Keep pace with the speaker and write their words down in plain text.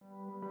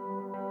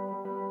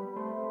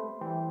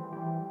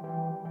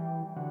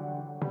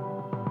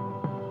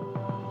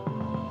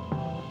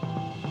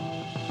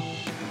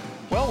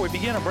Well, we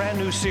begin a brand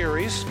new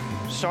series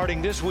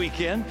starting this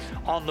weekend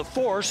on the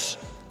force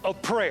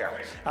of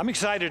prayer. I'm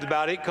excited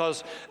about it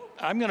because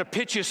I'm going to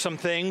pitch you some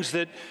things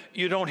that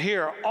you don't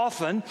hear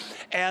often,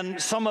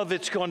 and some of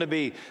it's going to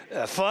be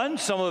fun,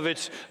 some of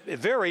it's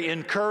very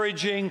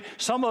encouraging,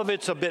 some of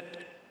it's a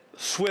bit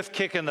swift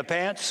kick in the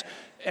pants,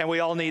 and we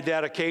all need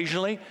that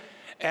occasionally,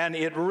 and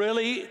it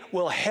really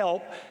will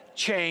help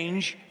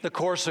change the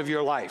course of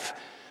your life.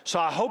 So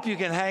I hope you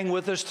can hang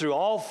with us through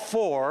all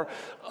four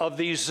of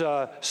these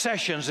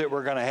sessions that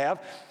we're going to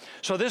have.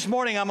 So this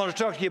morning I'm going to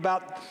talk to you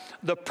about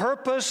the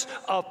purpose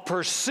of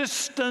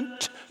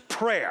persistent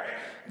prayer.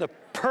 The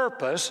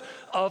purpose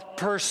of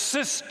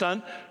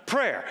persistent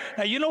prayer.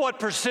 Now, you know what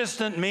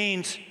persistent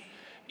means?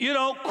 You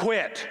don't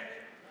quit.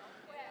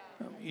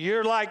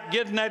 You're like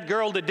getting that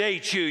girl to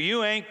date you.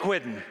 You ain't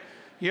quitting.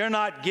 You're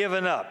not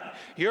giving up.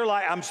 You're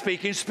like, I'm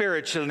speaking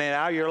spiritually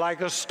now, you're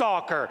like a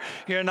stalker.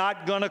 You're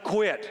not going to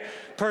quit.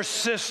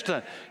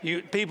 Persistent.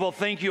 People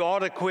think you ought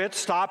to quit.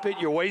 Stop it.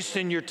 You're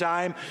wasting your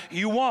time.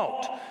 You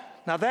won't.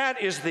 Now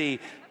that is the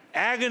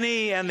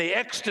agony and the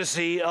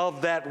ecstasy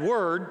of that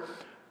word,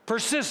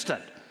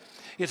 persistent.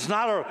 It's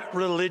not a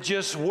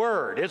religious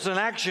word. It's an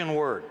action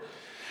word.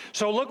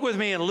 So look with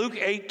me in Luke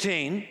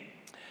 18,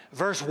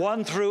 verse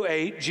 1 through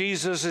 8.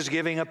 Jesus is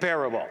giving a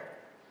parable.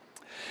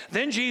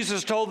 Then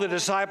Jesus told the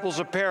disciples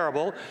a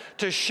parable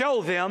to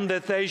show them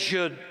that they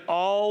should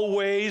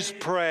always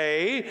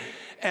pray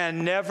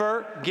and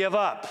never give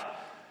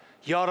up.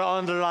 You ought to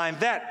underline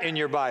that in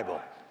your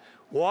Bible.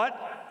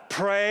 What?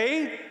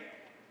 Pray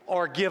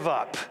or give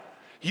up.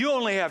 You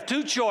only have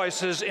two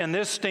choices in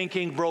this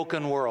stinking,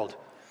 broken world.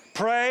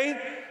 Pray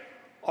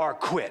or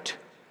quit.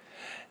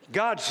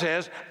 God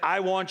says,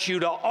 I want you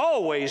to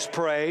always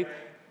pray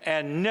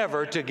and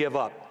never to give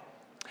up.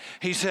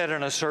 He said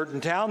in a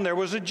certain town there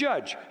was a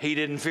judge. He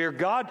didn't fear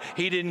God.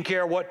 He didn't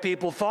care what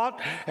people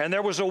thought. And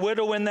there was a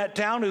widow in that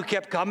town who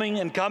kept coming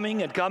and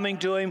coming and coming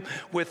to him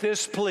with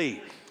this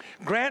plea.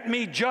 Grant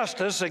me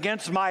justice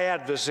against my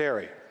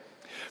adversary.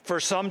 For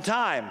some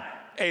time,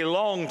 a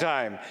long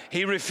time,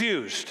 he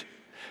refused.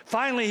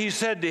 Finally, he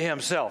said to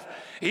himself,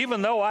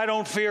 even though I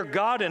don't fear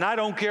God and I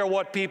don't care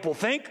what people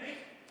think,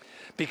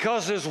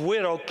 because this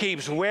widow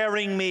keeps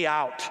wearing me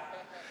out,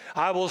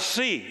 I will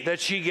see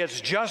that she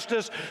gets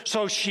justice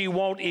so she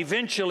won't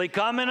eventually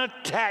come and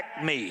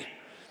attack me.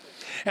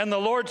 And the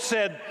Lord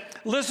said,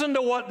 listen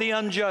to what the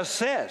unjust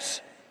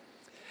says.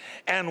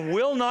 And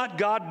will not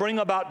God bring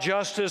about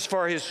justice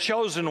for his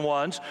chosen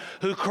ones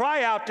who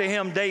cry out to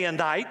him day and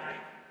night?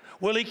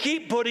 Will he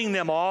keep putting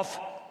them off?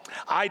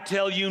 I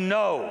tell you,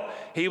 no.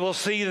 He will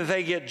see that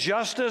they get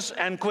justice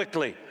and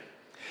quickly.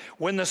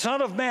 When the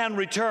Son of Man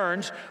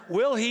returns,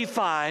 will he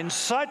find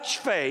such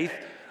faith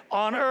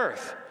on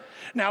earth?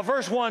 Now,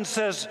 verse 1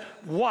 says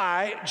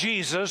why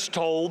Jesus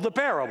told the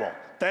parable.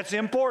 That's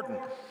important.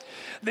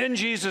 Then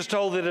Jesus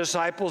told the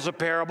disciples a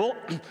parable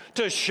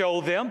to show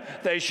them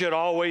they should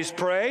always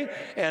pray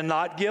and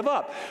not give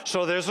up.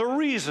 So there's a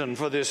reason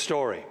for this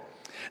story.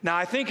 Now,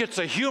 I think it's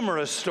a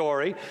humorous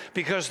story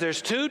because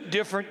there's two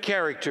different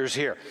characters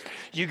here.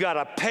 You got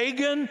a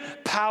pagan,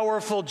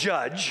 powerful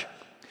judge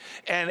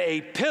and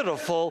a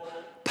pitiful,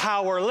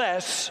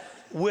 powerless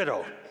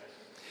widow.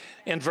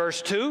 In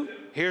verse 2,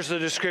 here's the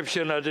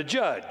description of the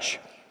judge.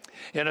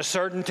 In a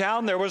certain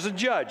town, there was a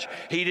judge.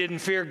 He didn't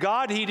fear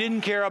God. He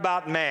didn't care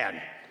about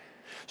man.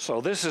 So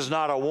this is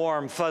not a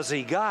warm,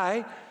 fuzzy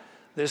guy.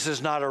 This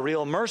is not a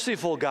real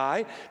merciful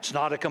guy. It's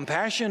not a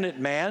compassionate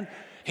man.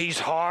 He's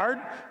hard.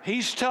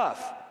 He's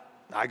tough.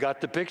 I got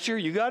the picture.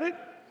 You got it?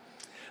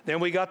 Then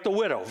we got the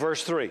widow,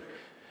 verse 3.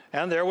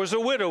 And there was a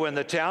widow in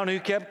the town who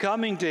kept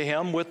coming to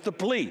him with the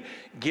plea,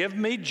 give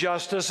me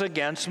justice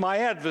against my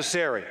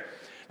adversary.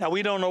 Now,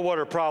 we don't know what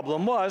her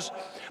problem was,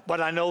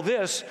 but I know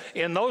this.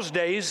 In those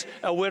days,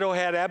 a widow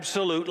had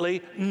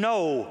absolutely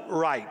no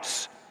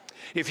rights.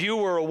 If you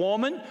were a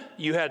woman,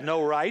 you had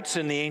no rights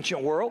in the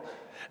ancient world.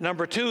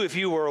 Number two, if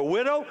you were a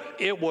widow,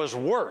 it was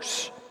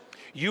worse.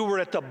 You were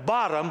at the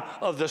bottom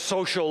of the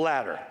social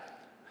ladder.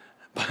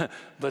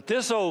 But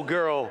this old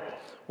girl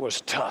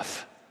was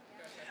tough.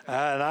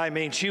 And I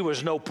mean, she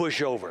was no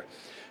pushover.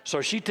 So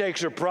she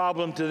takes her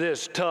problem to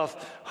this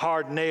tough,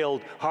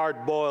 hard-nailed,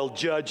 hard-boiled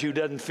judge who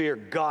doesn't fear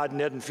God and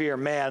doesn't fear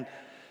man.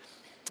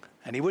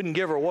 And he wouldn't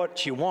give her what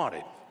she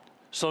wanted.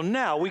 So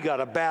now we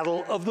got a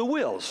battle of the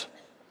wills.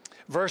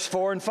 Verse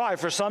 4 and 5,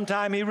 for some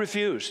time he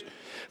refused.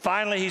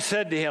 Finally he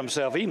said to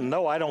himself, even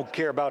though I don't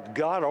care about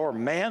God or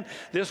man,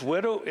 this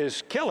widow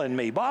is killing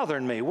me,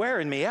 bothering me,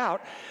 wearing me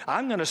out.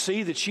 I'm going to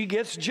see that she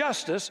gets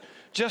justice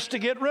just to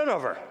get rid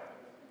of her.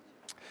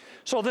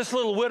 So this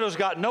little widow's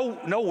got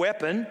no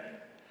weapon,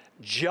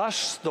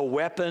 just the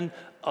weapon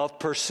of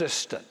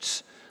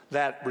persistence,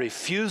 that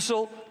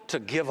refusal to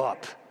give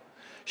up.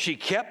 She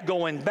kept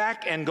going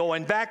back and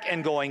going back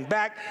and going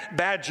back,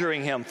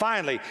 badgering him.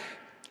 Finally,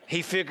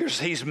 he figures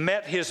he's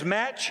met his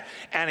match,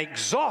 and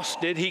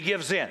exhausted, he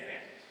gives in.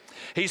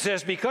 He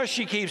says, because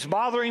she keeps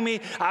bothering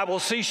me, I will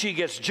see she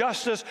gets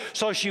justice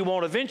so she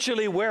won't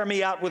eventually wear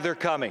me out with her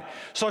coming.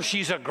 So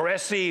she's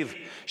aggressive.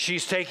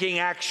 She's taking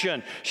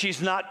action.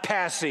 She's not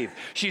passive.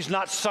 She's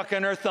not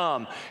sucking her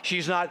thumb.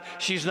 She's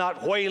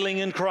not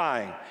wailing and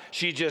crying.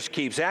 She just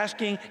keeps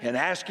asking and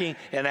asking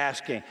and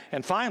asking.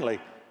 And finally,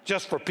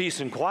 just for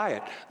peace and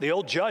quiet, the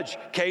old judge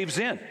caves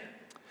in.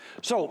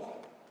 So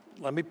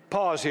let me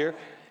pause here.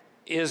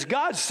 Is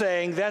God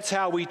saying that's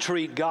how we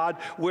treat God?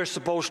 We're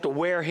supposed to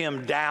wear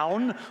him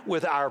down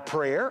with our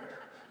prayer?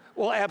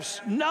 Well,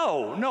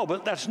 no,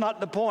 but that's not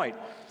the point.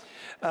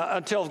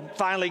 Until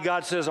finally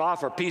God says,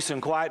 offer peace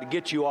and quiet to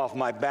get you off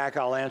my back,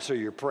 I'll answer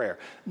your prayer.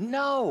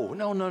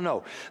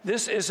 No.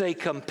 This is a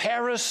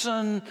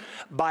comparison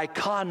by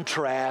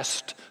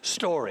contrast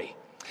story.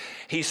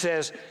 He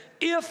says,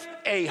 if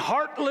a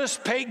heartless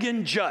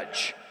pagan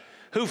judge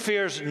who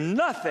fears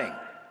nothing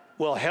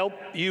will help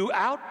you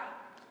out,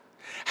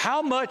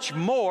 how much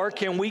more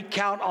can we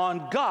count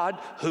on God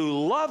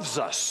who loves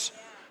us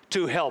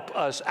to help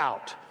us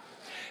out?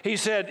 He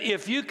said,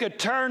 if you could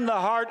turn the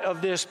heart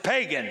of this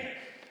pagan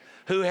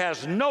who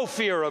has no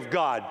fear of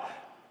God,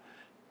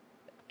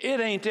 it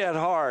ain't that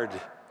hard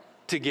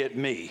to get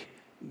me,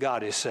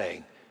 God is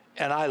saying,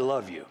 and I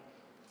love you.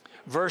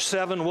 Verse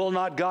 7, will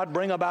not God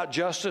bring about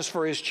justice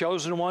for his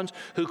chosen ones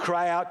who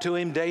cry out to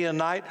him day and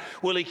night?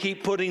 Will he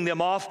keep putting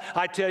them off?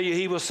 I tell you,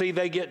 he will see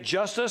they get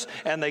justice,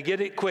 and they get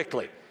it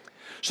quickly.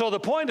 So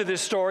the point of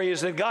this story is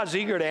that God's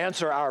eager to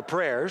answer our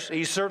prayers.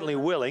 He's certainly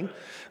willing.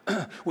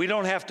 We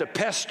don't have to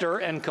pester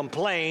and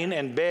complain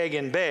and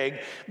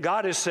beg.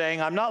 God is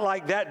saying, I'm not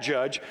like that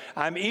judge.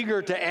 I'm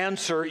eager to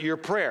answer your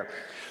prayer.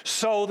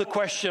 So the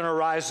question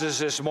arises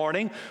this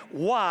morning,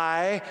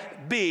 why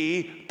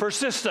be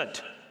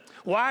persistent?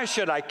 Why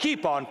should I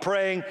keep on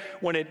praying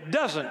when it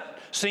doesn't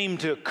seem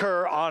to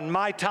occur on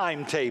my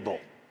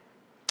timetable?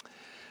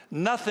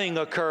 Nothing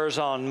occurs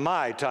on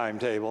my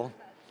timetable.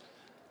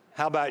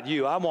 How about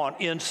you? I want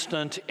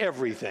instant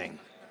everything.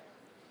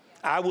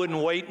 I wouldn't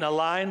wait in a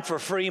line for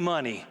free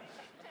money.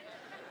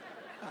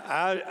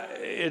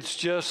 It's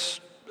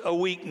just a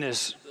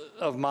weakness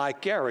of my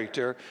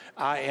character.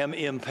 I am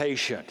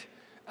impatient.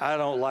 I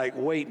don't like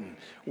waiting.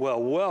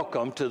 Well,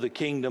 welcome to the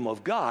kingdom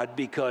of God,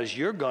 because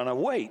you're going to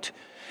wait.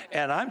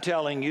 And I'm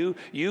telling you,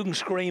 you can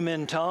scream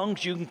in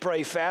tongues, you can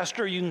pray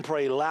faster, you can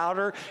pray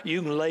louder,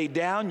 you can lay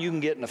down, you can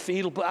get in a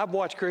fetal. I've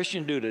watched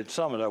Christians do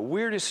some of the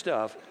weirdest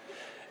stuff.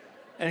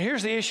 And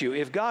here's the issue.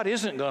 If God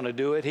isn't going to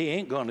do it, he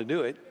ain't going to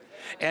do it.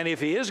 And if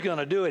he is going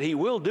to do it, he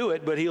will do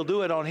it, but he'll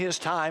do it on his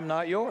time,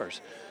 not yours.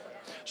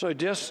 So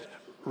just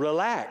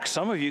relax.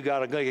 Some of you got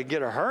to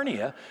get a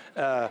hernia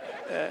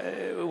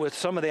with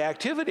some of the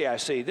activity I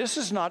see. This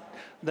is not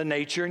the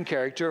nature and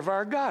character of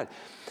our God.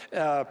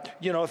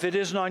 If it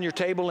isn't on your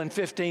table in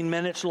 15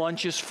 minutes,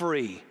 lunch is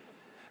free.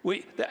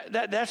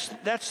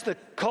 That's the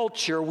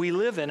culture we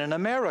live in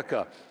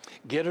America.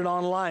 Get it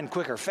online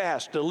quicker,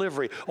 fast,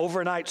 delivery,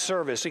 overnight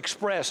service,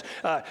 express,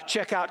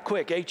 check out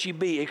quick,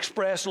 H-E-B,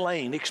 express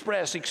lane,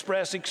 express.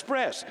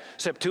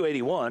 Except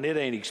 281, it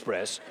ain't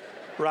express,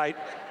 right?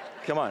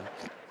 Come on.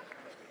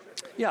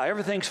 Yeah,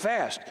 everything's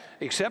fast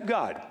except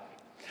God.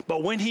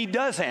 But when he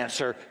does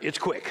answer, it's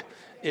quick.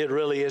 It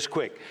really is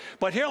quick.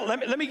 But here,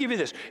 let me give you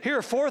this. Here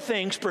are 4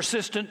 things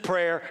persistent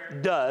prayer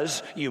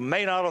does. You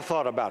may not have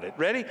thought about it.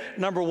 Ready?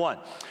 Number 1,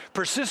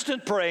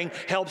 persistent praying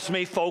helps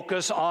me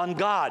focus on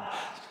God.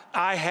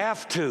 I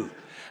have to.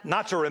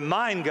 Not to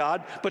remind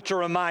God, but to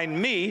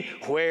remind me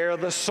where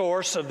the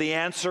source of the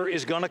answer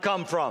is going to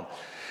come from.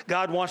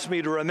 God wants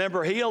me to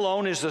remember he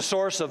alone is the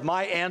source of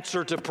my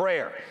answer to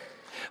prayer.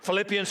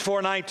 Philippians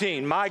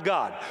 4:19, my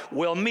God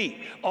will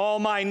meet all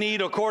my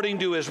need according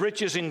to his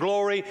riches in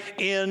glory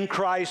in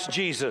Christ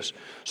Jesus.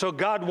 So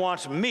God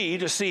wants me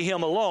to see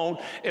him alone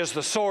as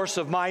the source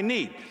of my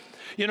need.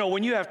 You know,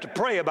 when you have to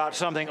pray about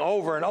something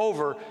over and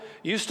over,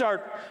 you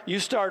start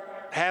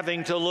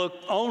having to look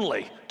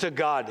only to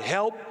God.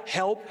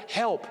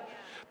 Help.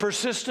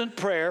 Persistent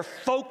prayer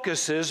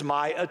focuses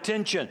my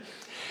attention.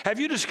 Have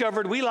you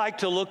discovered we like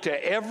to look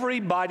to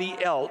everybody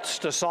else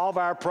to solve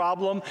our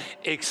problem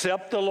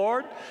except the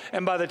Lord?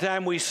 And by the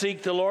time we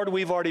seek the Lord,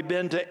 we've already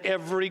been to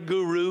every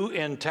guru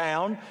in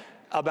town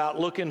about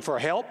looking for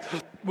help.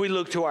 We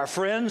look to our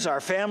friends,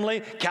 our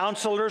family,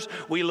 counselors.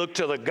 We look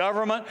to the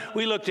government.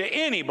 We look to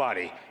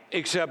anybody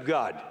except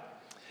God.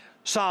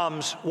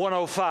 Psalms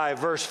 105,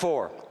 verse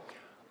 4.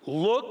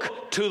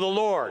 Look to the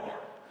Lord.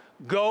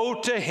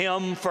 Go to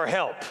him for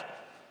help.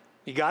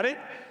 You got it?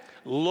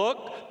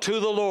 Look to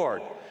the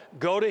Lord.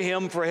 Go to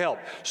him for help.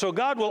 So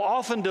God will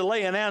often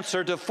delay an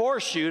answer to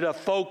force you to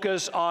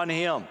focus on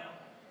him.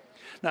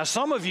 Now,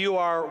 some of you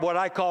are what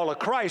I call a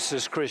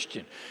crisis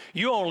Christian.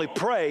 You only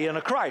pray in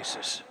a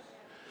crisis.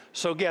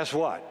 So guess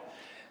what?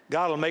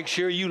 God will make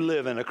sure you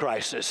live in a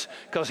crisis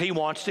because he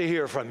wants to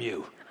hear from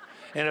you.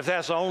 And if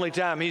that's the only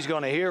time he's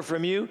going to hear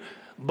from you,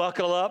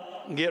 buckle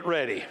up and get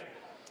ready.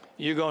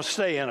 You're going to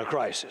stay in a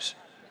crisis.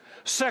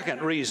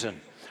 Second reason,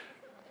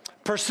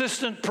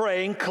 persistent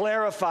praying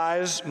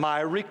clarifies my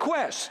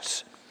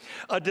requests.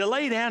 A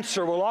delayed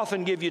answer will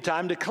often give you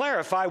time to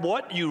clarify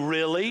what you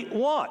really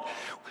want.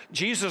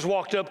 Jesus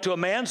walked up to a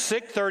man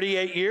sick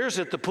 38 years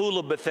at the pool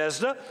of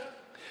Bethesda,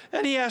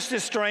 and he asked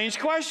this strange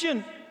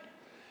question.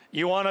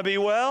 You want to be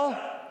well?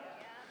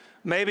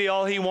 Maybe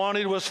all he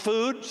wanted was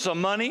food,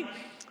 some money,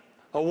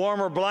 a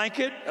warmer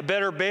blanket, a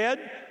better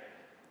bed.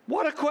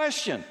 What a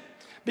question.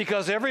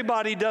 Because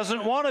everybody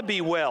doesn't want to be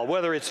well,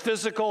 whether it's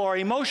physical or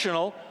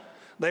emotional.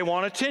 They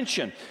want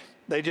attention.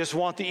 They just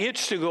want the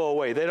itch to go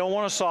away. They don't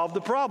want to solve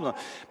the problem.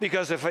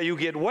 Because if you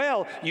get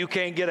well, you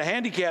can't get a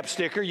handicap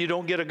sticker. You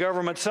don't get a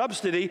government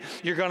subsidy.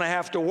 You're going to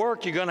have to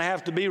work. You're going to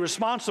have to be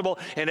responsible.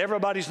 And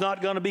everybody's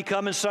not going to be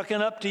coming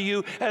sucking up to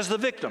you as the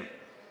victim.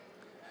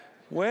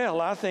 Well,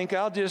 I think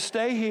I'll just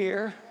stay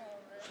here.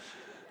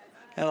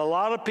 And a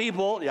lot of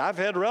people, I've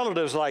had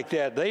relatives like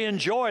that. They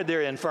enjoyed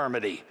their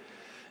infirmity.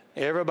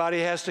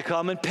 Everybody has to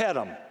come and pet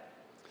them.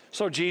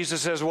 So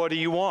Jesus says, what do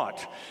you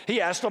want? He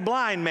asked a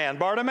blind man,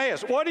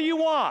 Bartimaeus, what do you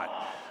want?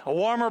 A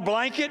warmer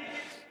blanket?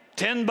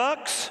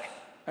 $10?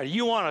 Or do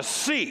you want to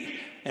see?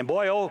 And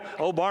boy,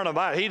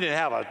 Bartimaeus, he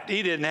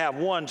didn't have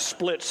one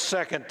split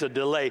second to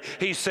delay.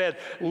 He said,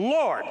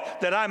 Lord,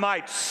 that I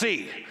might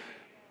see.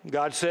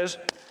 God says,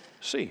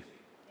 see.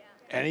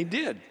 And he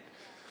did.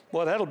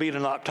 Well, that'll beat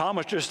an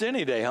optometrist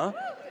any day, huh?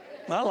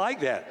 I like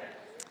that.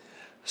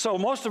 So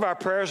most of our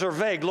prayers are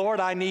vague. Lord,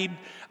 I need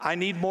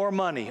more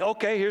money.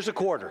 Okay, here's a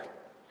quarter.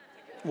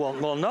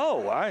 Well,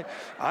 no,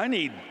 I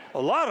need a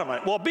lot of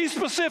money. Well, be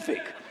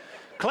specific.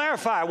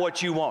 Clarify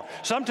what you want.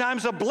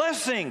 Sometimes a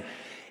blessing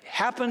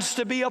happens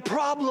to be a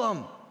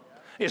problem.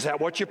 Is that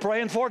what you're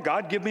praying for?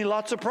 God, give me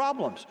lots of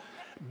problems.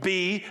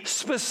 Be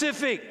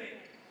specific.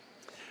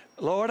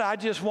 Lord, I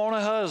just want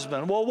a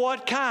husband. Well,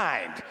 what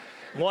kind?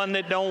 One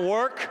that don't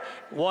work?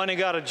 One that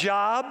got a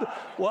job?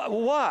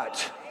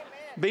 What?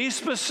 Be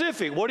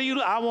specific.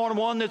 I want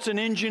one that's an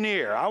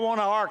engineer. I want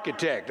an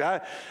architect.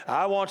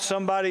 I want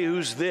somebody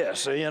who's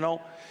this,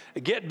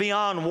 Get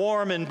beyond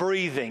warm and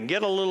breathing.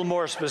 Get a little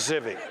more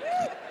specific.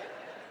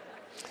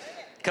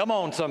 Come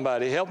on,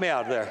 somebody. Help me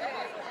out there.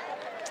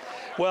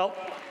 Well,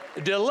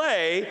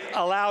 delay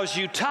allows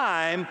you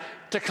time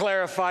to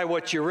clarify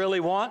what you really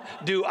want.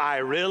 Do I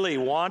really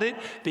want it?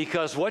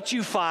 Because what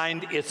you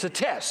find, it's a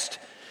test.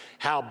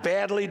 How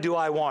badly do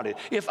I want it?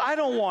 If I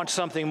don't want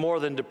something more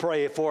than to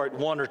pray for it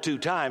 1 or 2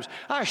 times,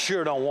 I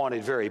sure don't want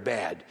it very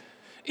bad.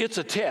 It's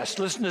a test.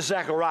 Listen to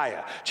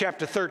Zechariah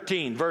chapter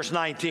 13, verse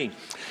 19.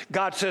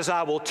 God says,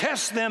 I will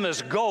test them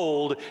as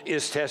gold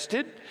is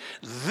tested.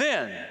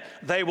 Then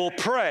they will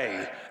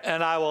pray,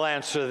 and I will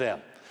answer them.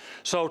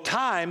 So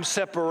time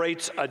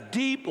separates a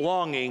deep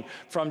longing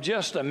from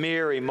just a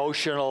mere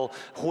emotional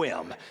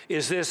whim.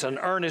 Is this an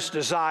earnest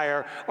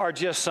desire or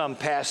just some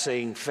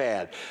passing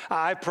fad?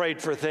 I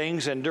prayed for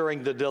things, and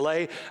during the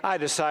delay, I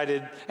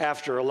decided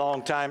after a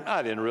long time,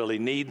 I didn't really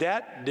need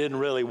that, didn't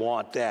really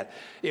want that.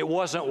 It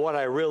wasn't what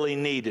I really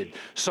needed.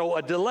 So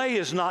a delay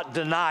is not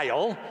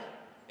denial,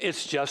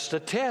 it's just a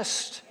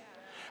test.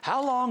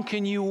 How long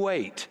can you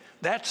wait?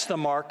 That's the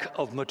mark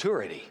of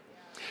maturity.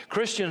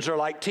 Christians are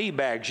like tea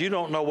bags. You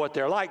don't know what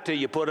they're like till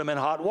you put them in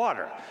hot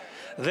water.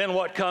 Then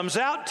what comes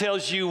out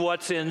tells you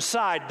what's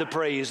inside the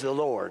praise the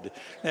Lord.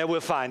 And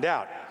we'll find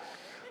out.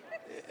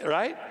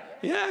 Right?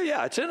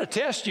 Yeah. It's in a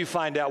test you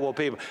find out what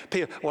people,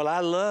 well,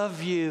 I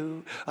love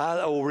you.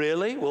 Oh,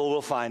 really? Well,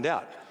 we'll find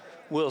out.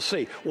 We'll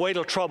see. Wait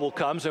till trouble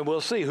comes and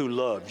we'll see who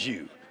loves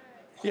you.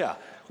 Yeah.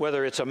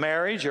 Whether it's a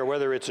marriage or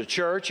whether it's a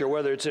church or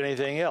whether it's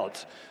anything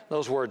else.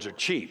 Those words are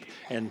cheap,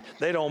 and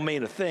they don't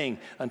mean a thing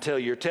until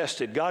you're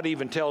tested. God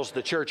even tells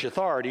the church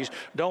authorities,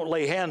 don't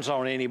lay hands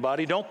on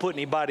anybody, don't put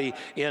anybody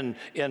in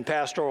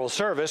pastoral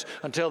service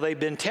until they've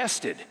been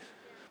tested.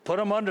 Put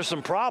them under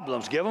some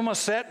problems, give them a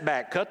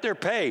setback, cut their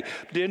pay,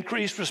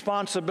 increase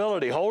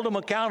responsibility, hold them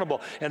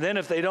accountable, and then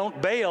if they don't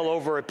bail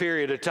over a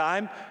period of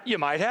time, you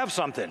might have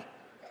something.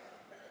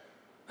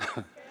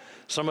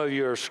 Some of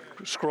you are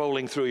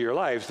scrolling through your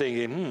life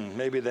thinking,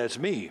 maybe that's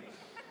me.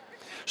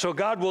 So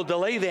God will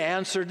delay the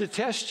answer to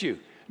test you.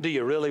 Do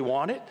you really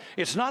want it?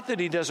 It's not that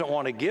he doesn't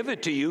want to give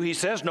it to you. He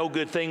says, no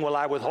good thing will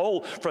I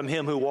withhold from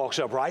him who walks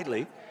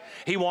uprightly.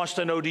 He wants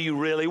to know, do you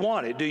really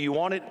want it? Do you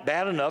want it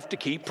bad enough to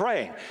keep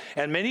praying?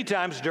 And many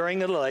times during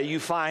the delay, you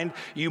find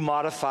you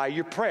modify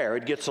your prayer.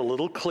 It gets a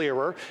little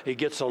clearer. It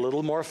gets a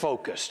little more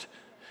focused.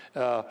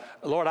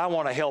 Lord, I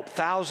want to help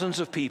thousands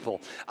of people.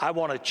 I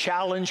want to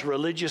challenge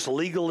religious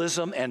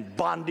legalism and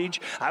bondage.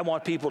 I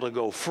want people to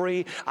go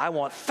free. I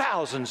want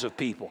thousands of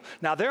people.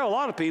 Now, there are a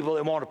lot of people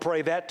that want to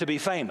pray that to be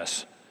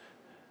famous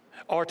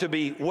or to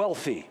be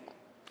wealthy.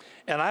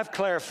 And I've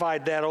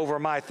clarified that over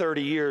my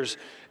 30 years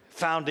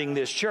founding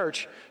this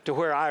church to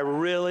where I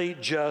really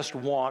just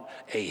want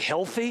a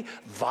healthy,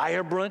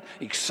 vibrant,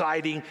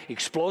 exciting,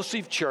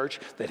 explosive church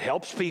that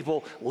helps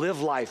people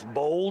live life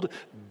bold,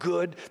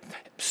 good,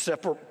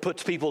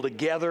 puts people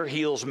together,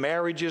 heals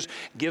marriages,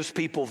 gives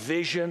people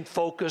vision,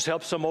 focus,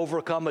 helps them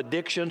overcome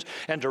addictions,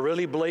 and to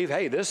really believe,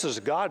 hey, this is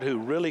God who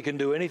really can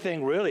do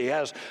anything, really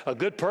has a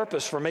good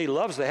purpose for me,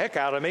 loves the heck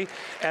out of me,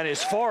 and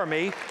is for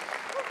me,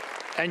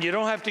 and you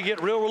don't have to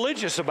get real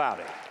religious about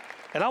it.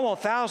 And I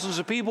want thousands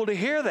of people to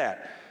hear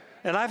that.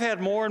 And I've had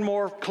more and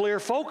more clear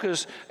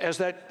focus as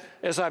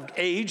I've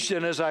aged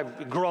and as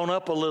I've grown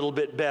up a little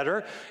bit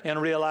better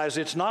and realized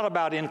it's not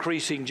about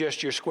increasing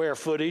just your square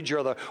footage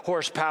or the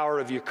horsepower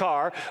of your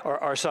car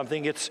or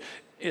something.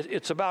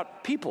 It's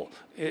about people.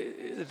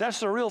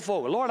 That's the real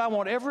focus. Lord, I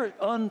want every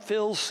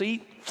unfilled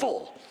seat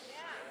full.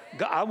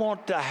 I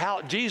want the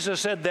house. Jesus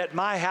said that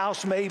my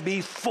house may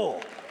be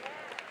full.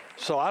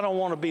 So I don't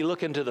want to be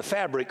looking to the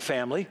fabric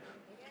family.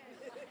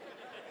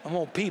 I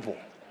want people.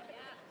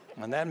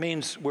 And that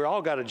means we're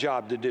all got a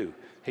job to do.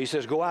 He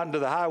says, go out into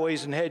the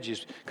highways and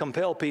hedges,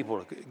 compel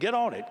people, get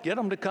on it, get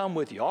them to come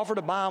with you, offer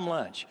to buy them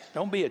lunch.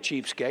 Don't be a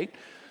cheapskate.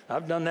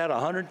 I've done that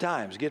 100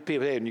 times. Get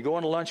people, hey, and you're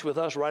going to lunch with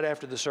us right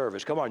after the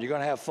service. Come on, you're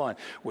going to have fun.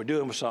 We're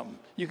doing something.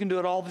 You can do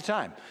it all the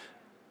time.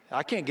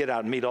 I can't get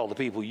out and meet all the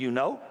people you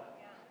know.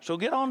 So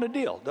get on the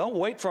deal. Don't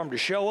wait for them to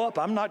show up.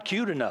 I'm not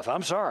cute enough.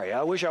 I'm sorry.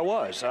 I wish I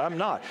was. I'm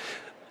not.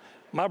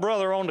 My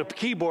brother on the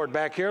keyboard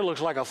back here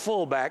looks like a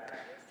fullback.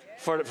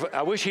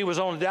 I wish he was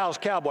on the Dallas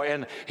Cowboy,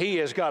 and he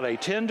has got a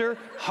tender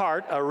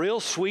heart, a real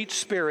sweet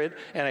spirit,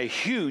 and a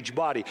huge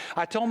body.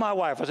 I told my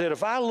wife, I said,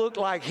 if I looked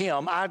like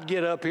him, I'd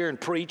get up here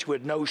and preach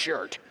with no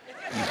shirt.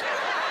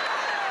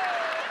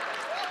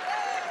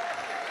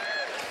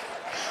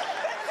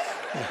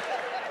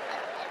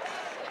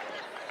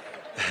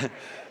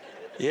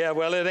 Yeah,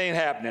 well, it ain't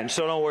happening,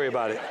 so don't worry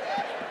about it.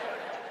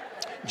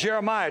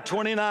 Jeremiah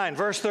 29,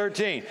 verse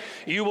 13.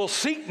 You will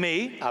seek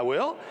me, I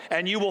will,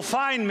 and you will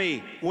find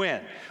me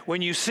when?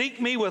 When you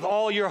seek me with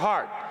all your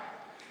heart.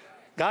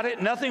 Got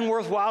it? Nothing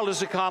worthwhile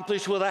is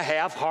accomplished with a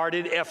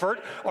half-hearted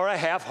effort or a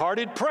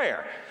half-hearted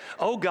prayer.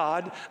 Oh,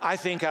 God, I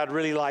think I'd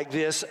really like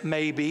this,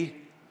 maybe.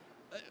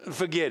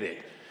 Forget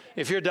it.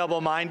 If you're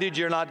double-minded,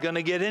 you're not going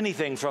to get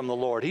anything from the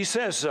Lord. He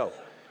says so.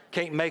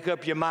 Can't make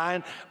up your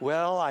mind.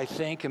 Well, I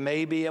think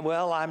maybe.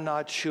 Well, I'm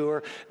not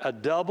sure. A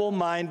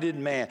double-minded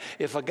man.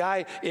 If a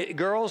guy,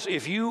 girls,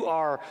 if you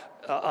are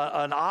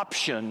an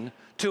option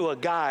to a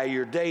guy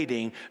you're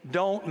dating,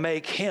 don't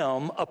make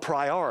him a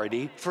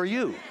priority for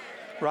you.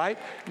 Right?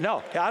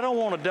 No, I don't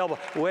want to double.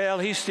 Well,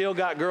 he's still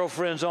got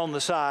girlfriends on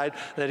the side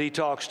that he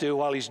talks to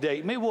while he's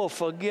dating me. Well,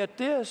 forget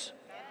this.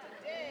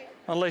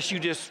 Unless you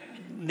just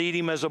need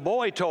him as a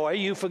boy toy,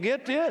 you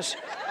forget this.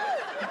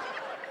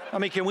 I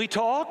mean, can we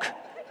talk?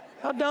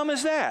 How dumb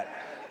is that?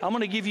 I'm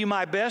going to give you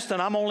my best,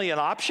 and I'm only an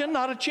option,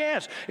 not a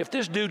chance. If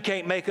this dude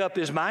can't make up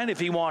his mind if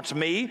he wants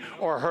me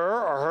or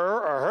her or her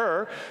or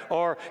her,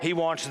 or he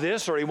wants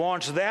this or he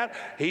wants that,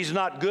 he's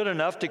not good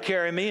enough to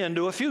carry me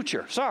into a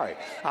future. Sorry.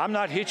 I'm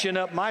not hitching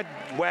up my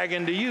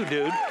wagon to you,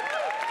 dude.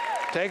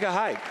 Take a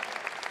hike.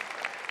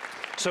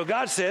 So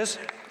God says,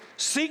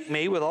 seek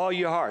me with all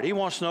your heart. He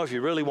wants to know if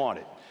you really want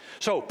it.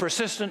 So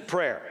persistent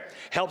prayer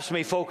helps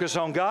me focus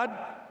on God.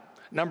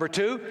 Number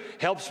 2,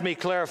 helps me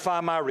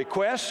clarify my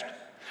request.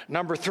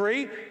 Number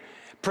 3,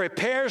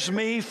 prepares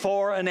me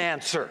for an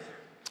answer.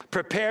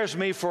 Prepares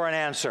me for an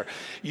answer.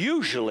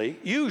 Usually,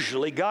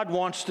 God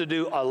wants to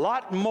do a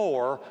lot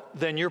more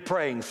than you're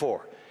praying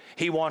for.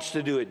 He wants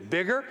to do it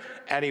bigger,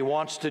 and He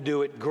wants to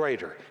do it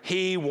greater.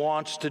 He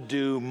wants to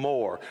do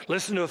more.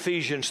 Listen to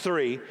Ephesians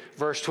 3,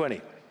 verse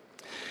 20.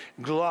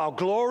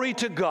 Glory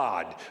to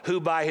God, who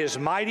by His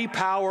mighty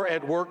power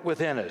at work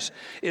within us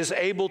is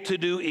able to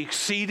do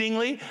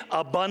exceedingly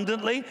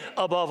abundantly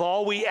above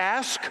all we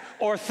ask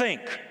or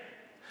think.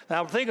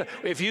 Now think,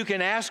 if you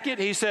can ask it,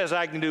 He says,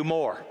 I can do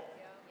more.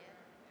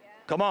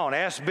 Come on,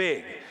 ask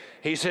big.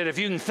 He said, if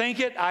you can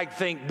think it, I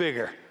think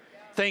bigger.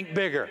 Think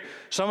bigger.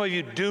 Some of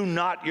you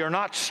you're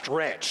not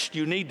stretched.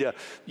 You need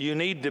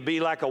to be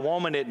like a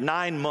woman at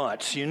 9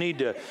 months. You need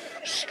to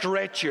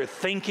stretch your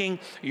thinking,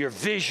 your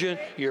vision,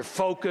 your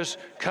focus.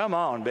 Come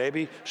on,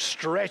 baby.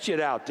 Stretch it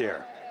out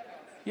there.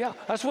 Yeah,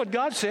 that's what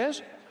God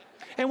says.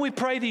 And we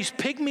pray these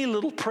pygmy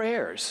little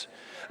prayers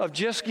of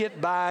just get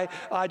by.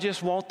 I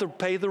just want to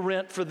pay the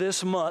rent for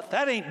this month.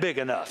 That ain't big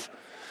enough.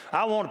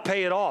 I want to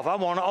pay it off. I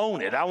want to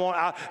own it.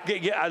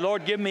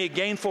 Lord, give me a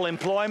gainful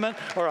employment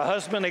or a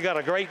husband that got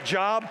a great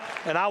job,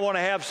 and I want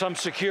to have some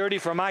security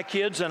for my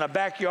kids and a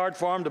backyard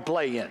for them to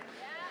play in.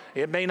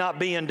 It may not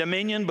be in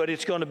dominion, but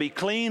it's going to be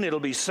clean, it'll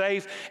be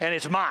safe, and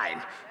it's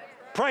mine.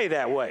 Pray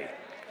that way.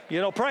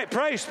 You know,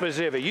 pray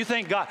specific. You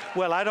think God,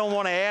 well, I don't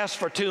want to ask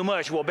for too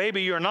much. Well,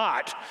 baby, you're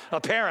not.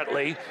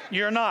 Apparently,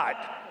 you're not.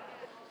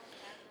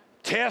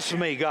 Test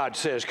me, God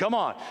says. Come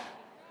on.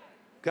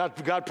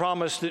 God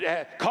promised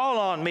that, call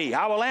on me,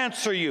 I will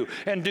answer you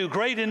and do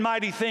great and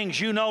mighty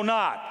things you know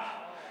not.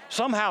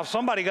 Somehow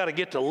somebody got to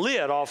get the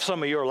lid off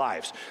some of your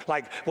lives.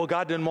 Like, well,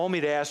 God didn't want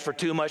me to ask for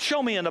too much.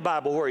 Show me in the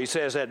Bible where He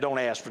says that, don't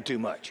ask for too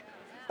much.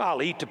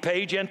 I'll eat the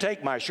page and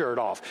take my shirt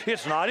off.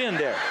 It's not in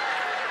there.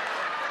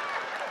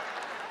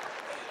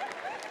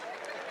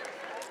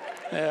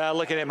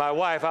 Looking at my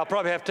wife, I'll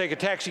probably have to take a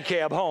taxi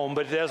cab home,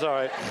 but that's all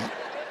right.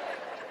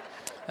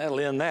 That'll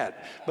end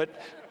that. But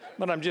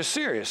But I'm just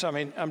serious.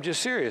 I'm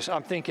just serious.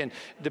 I'm thinking,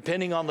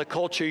 depending on the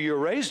culture you're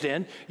raised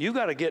in, you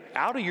got to get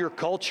out of your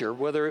culture,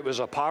 whether it was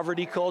a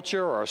poverty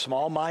culture or a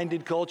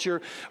small-minded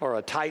culture or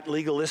a tight,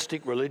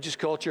 legalistic, religious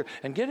culture,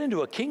 and get into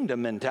a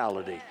kingdom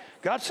mentality.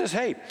 God says,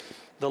 hey,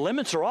 the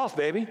limits are off,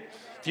 baby.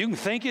 If you can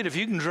think it, if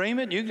you can dream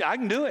it, I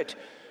can do it.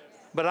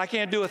 But I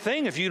can't do a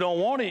thing if you don't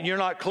want it and you're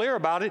not clear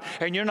about it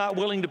and you're not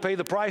willing to pay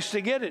the price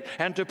to get it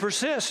and to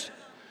persist.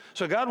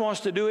 So God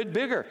wants to do it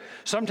bigger.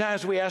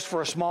 Sometimes we ask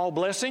for a small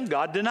blessing,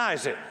 God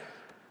denies it.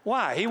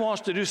 Why? He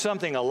wants to do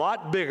something a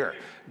lot bigger,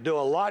 do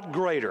a lot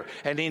greater,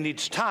 and He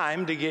needs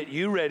time to get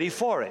you ready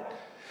for it.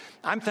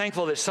 I'm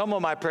thankful that some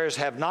of my prayers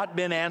have not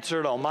been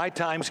answered on my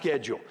time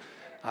schedule.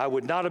 I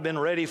would not have been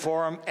ready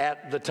for them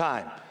at the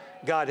time.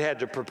 God had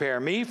to prepare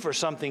me for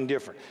something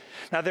different.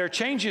 Now, there are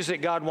changes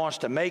that God wants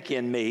to make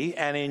in me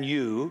and in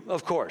you,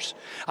 of course.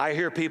 I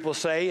hear people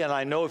say, and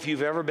I know if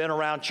you've ever been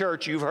around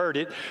church, you've heard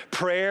it,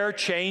 prayer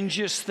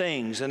changes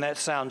things, and that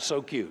sounds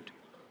so cute.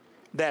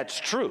 That's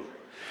true.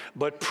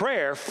 But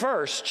prayer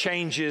first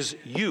changes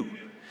you.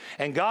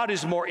 And God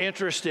is more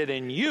interested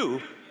in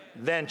you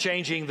than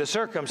changing the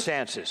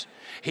circumstances.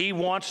 He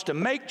wants to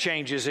make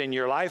changes in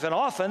your life, and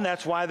often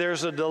that's why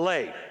there's a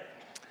delay.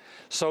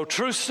 So,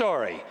 true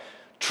story.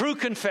 True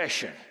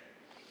confession,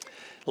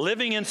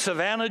 living in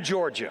Savannah,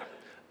 Georgia,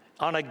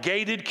 on a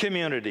gated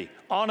community,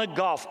 on a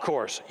golf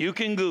course. You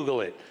can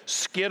Google it,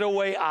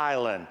 Skidaway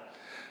Island.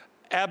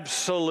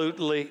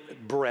 Absolutely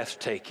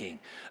breathtaking.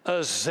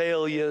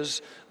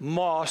 Azaleas,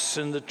 moss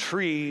in the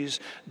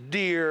trees,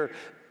 deer,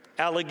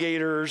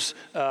 alligators,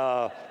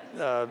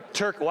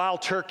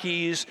 wild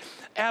turkeys.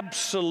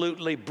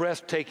 Absolutely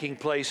breathtaking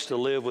place to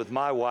live with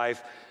my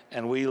wife,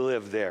 and we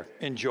lived there,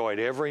 enjoyed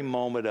every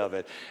moment of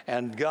it.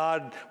 And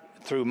God,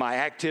 through my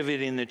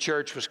activity in the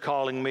church, was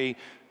calling me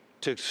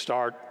to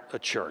start a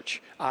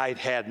church. I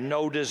had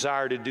no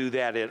desire to do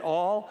that at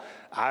all.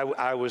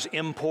 I was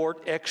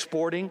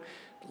exporting,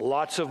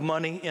 lots of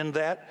money in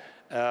that.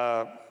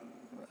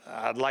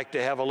 I'd like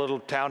to have a little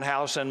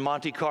townhouse in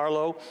Monte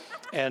Carlo.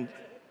 And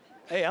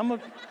hey,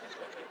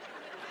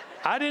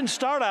 I didn't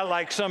start out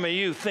like some of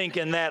you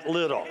thinking that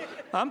little.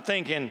 I'm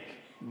thinking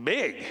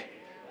big.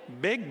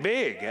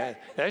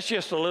 That's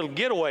just a little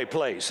getaway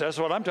place. That's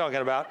what I'm talking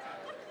about.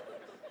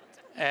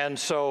 And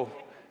so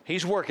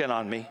He's working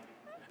on me.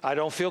 I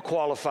don't feel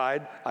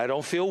qualified. I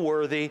don't feel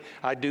worthy.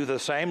 I do the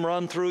same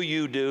run through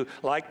you do,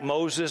 like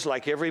Moses,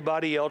 like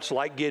everybody else,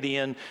 like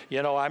Gideon.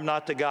 You know, I'm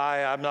not the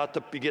guy. I'm not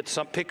the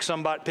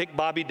pick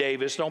Bobby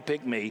Davis. Don't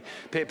pick me.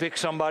 Pick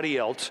somebody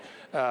else.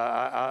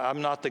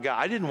 I'm not the guy.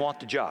 I didn't want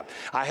the job.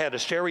 I had a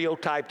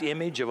stereotyped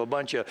image of a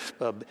bunch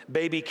of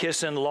baby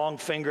kissing, long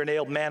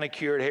fingernailed,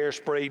 manicured,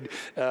 hairsprayed,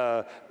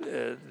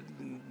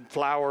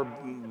 flower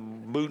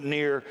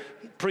boutonniere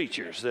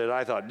preachers that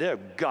I thought, dear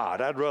God,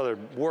 I'd rather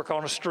work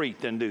on a street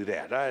than do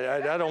that.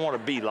 I don't want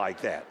to be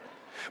like that.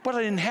 But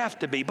I didn't have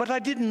to be. But I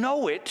didn't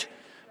know it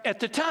at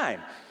the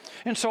time.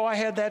 And so I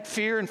had that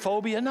fear and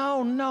phobia.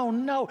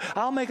 No.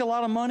 I'll make a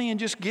lot of money and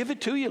just give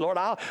it to you, Lord.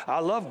 I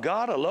love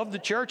God. I love the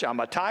church. I'm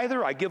a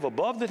tither. I give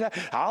above the tithe.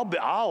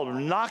 I'll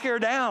knock her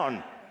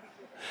down.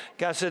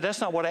 God said, that's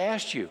not what I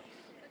asked you.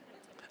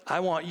 I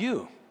want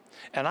you.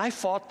 And I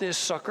fought this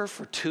sucker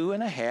for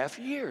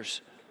 2.5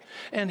 years.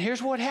 And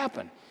here's what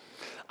happened.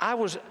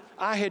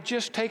 I had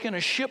just taken a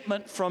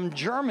shipment from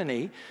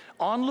Germany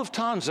on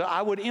Lufthansa.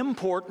 I would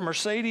import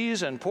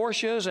Mercedes and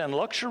Porsches and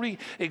luxury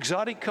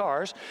exotic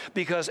cars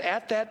because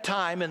at that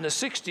time in the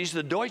 60s,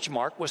 the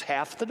Deutschmark was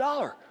half the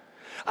dollar.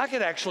 I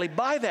could actually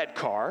buy that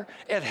car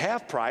at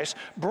half price,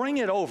 bring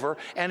it over,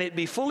 and it'd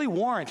be fully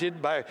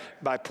warranted by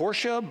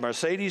Porsche,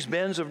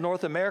 Mercedes-Benz of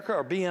North America,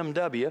 or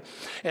BMW,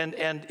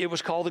 and it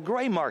was called the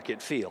gray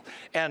market feel.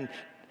 And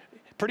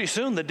pretty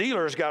soon the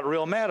dealers got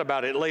real mad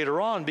about it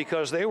later on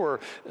because they were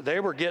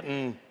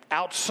getting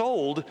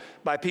outsold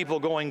by people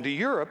going to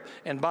Europe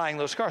and buying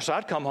those cars. So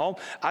I'd come home,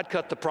 I'd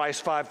cut the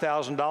price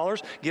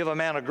 $5,000, give a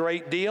man a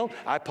great deal,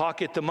 I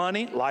pocket the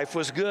money, life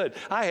was good.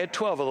 I had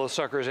 12 of those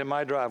suckers in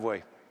my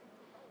driveway.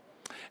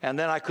 And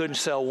then I couldn't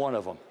sell one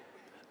of them.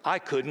 I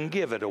couldn't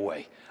give it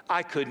away.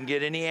 I couldn't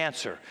get any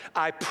answer.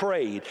 I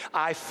prayed.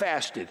 I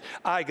fasted.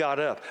 I got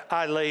up.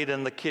 I laid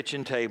on the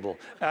kitchen table.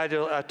 I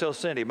told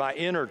Cindy, my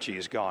energy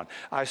is gone.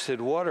 I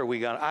said, what are we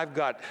going to? I've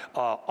got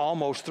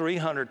almost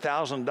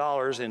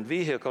 $300,000 in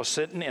vehicles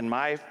sitting in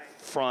my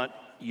front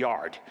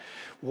yard.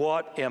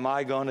 What am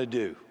I going to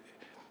do?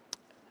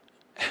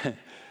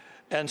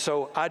 And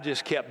so I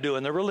just kept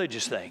doing the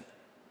religious thing,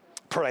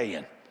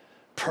 praying,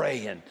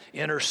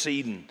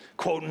 interceding,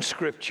 quoting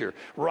scripture,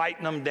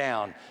 writing them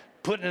down,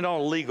 putting it on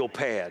a legal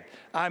pad.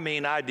 I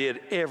mean, I did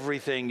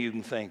everything you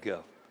can think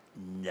of.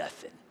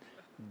 Nothing.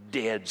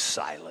 Dead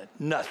silent.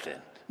 Nothing.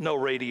 No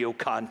radio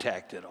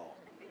contact at all.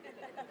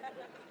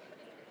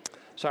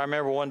 So I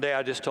remember one day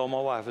I just told my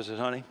wife, I said,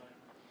 honey,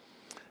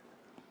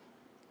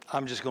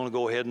 I'm just going to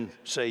go ahead and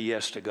say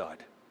yes to God.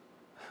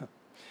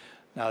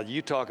 Now,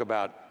 you talk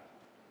about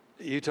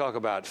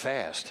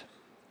fast.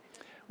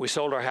 We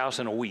sold our house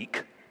in a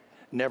week.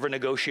 Never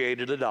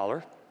negotiated a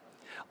dollar.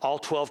 All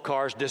 12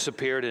 cars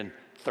disappeared in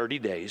 30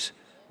 days,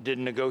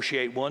 didn't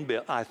negotiate one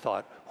bit. I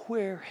thought,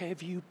 where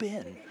have you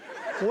been?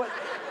 What?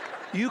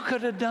 You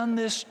could have done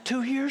this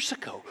 2 years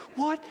ago.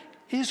 What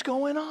is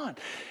going on?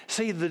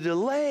 See, the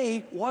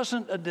delay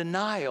wasn't a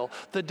denial.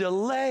 The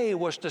delay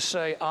was to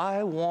say,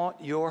 I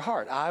want your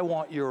heart. I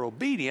want your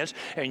obedience.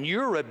 And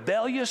you're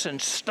rebellious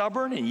and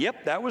stubborn. And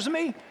yep, that was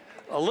me.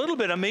 A little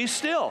bit of me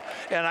still.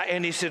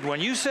 And he said,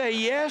 when you say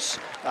yes,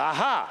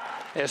 aha,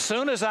 as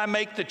soon as I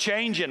make the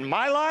change in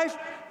my life,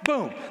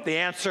 boom, the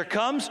answer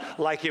comes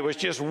like it was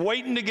just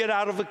waiting to get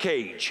out of a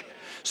cage.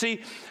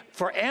 See,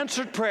 for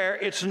answered prayer,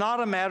 it's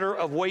not a matter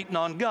of waiting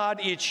on God.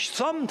 It's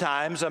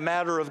sometimes a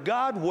matter of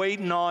God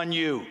waiting on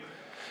you.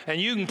 And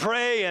you can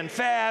pray and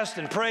fast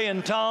and pray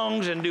in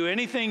tongues and do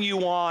anything you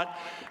want,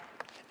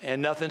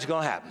 and nothing's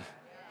going to happen.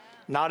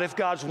 Not if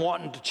God's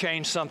wanting to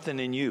change something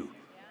in you.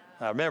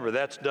 Now remember,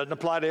 that doesn't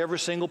apply to every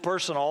single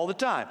person all the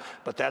time,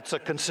 but that's a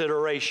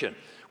consideration.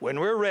 When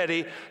we're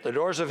ready, the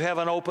doors of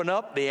heaven open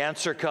up, the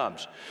answer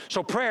comes.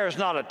 So prayer is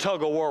not a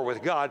tug of war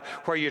with God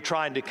where you're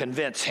trying to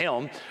convince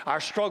Him. Our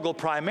struggle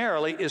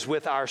primarily is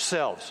with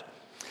ourselves.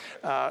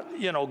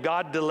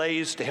 God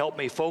delays to help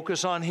me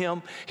focus on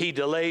Him. He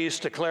delays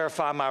to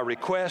clarify my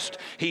request.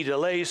 He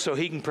delays so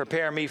He can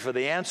prepare me for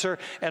the answer.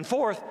 And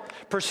fourth,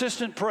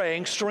 persistent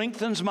praying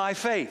strengthens my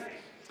faith.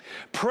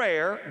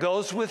 Prayer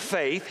goes with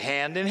faith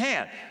hand in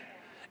hand.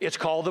 It's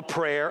called the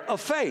prayer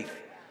of faith.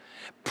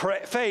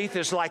 Faith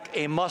is like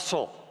a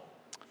muscle.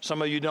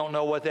 Some of you don't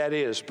know what that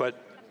is,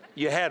 but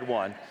you had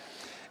one.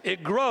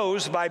 It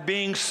grows by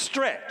being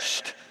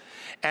stretched.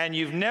 And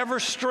you've never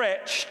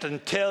stretched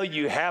until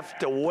you have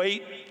to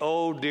wait.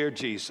 Oh, dear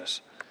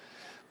Jesus.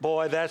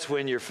 Boy, that's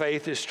when your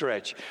faith is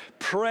stretched.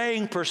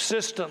 Praying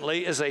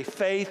persistently is a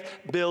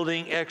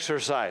faith-building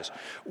exercise.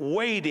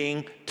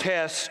 Waiting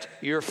tests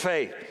your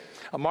faith.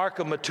 A mark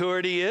of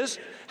maturity is,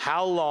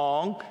 how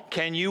long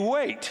can you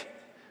wait?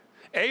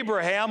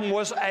 Abraham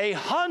was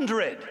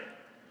 100.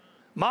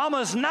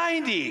 Mama's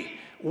 90,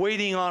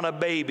 waiting on a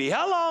baby.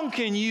 How long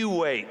can you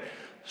wait?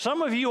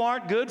 Some of you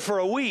aren't good for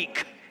a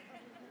week.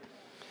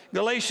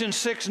 Galatians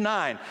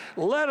 6:9,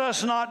 let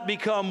us not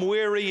become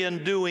weary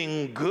in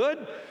doing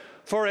good,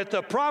 for at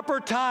the proper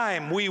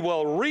time we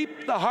will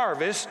reap the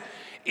harvest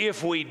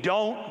if we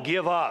don't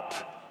give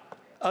up.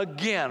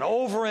 Again,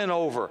 over and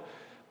over,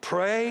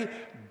 pray,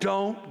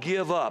 don't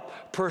give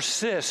up.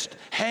 Persist.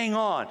 Hang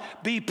on.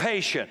 Be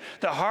patient.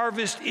 The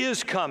harvest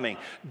is coming.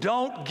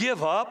 Don't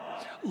give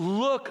up.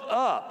 Look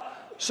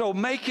up. So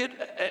make it,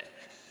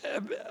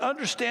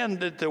 understand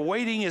that the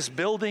waiting is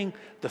building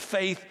the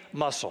faith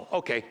muscle.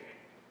 Okay.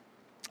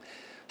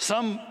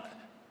 Some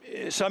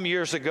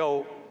years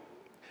ago,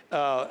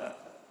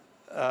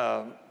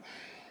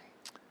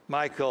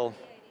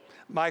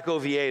 Michael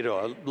Viedo,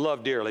 I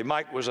love dearly.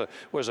 Mike was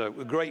a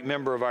great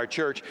member of our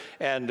church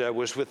and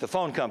was with the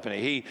phone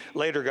company. He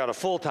later got a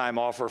full-time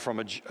offer from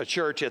a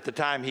church. At the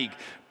time he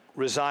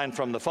resigned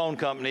from the phone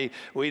company,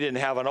 we didn't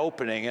have an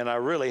opening, and I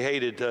really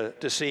hated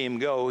to see him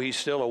go. He's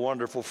still a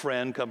wonderful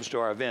friend, comes to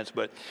our events.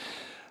 But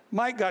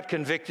Mike got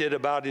convicted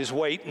about his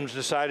weight and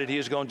decided he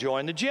was going to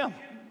join the gym,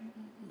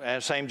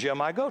 and same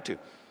gym I go to.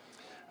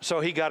 So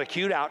he got a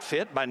cute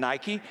outfit by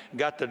Nike,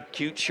 got the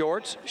cute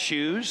shorts,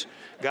 shoes,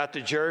 got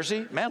the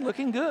jersey. Man,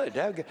 looking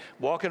good.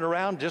 Walking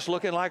around just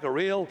looking like a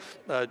real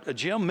a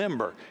gym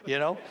member, you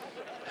know.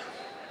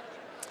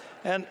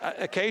 And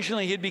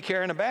occasionally he'd be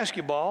carrying a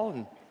basketball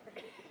and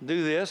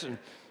do this, and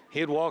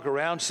he'd walk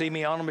around, see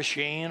me on a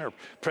machine or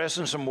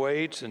pressing some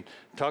weights and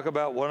talk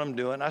about what I'm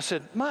doing. I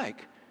said,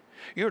 Mike,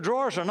 your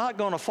drawers are not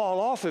going to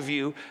fall off of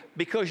you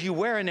because you're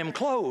wearing them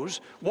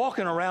clothes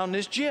walking around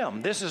this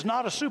gym. This is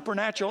not a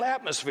supernatural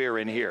atmosphere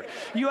in here.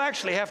 You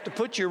actually have to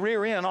put your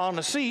rear end on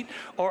a seat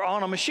or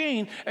on a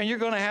machine, and you're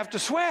going to have to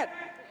sweat.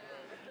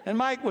 And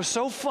Mike was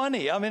so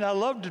funny. I mean, I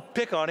loved to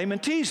pick on him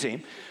and tease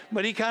him,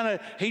 but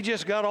he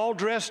just got all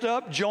dressed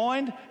up,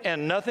 joined,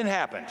 and nothing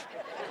happened.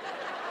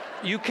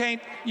 You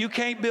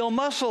can't build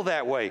muscle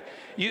that way.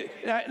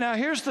 Now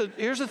here's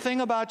the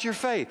thing about your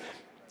faith.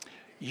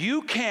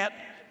 You can't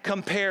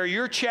compare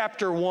your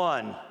chapter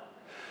 1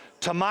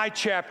 to my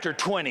chapter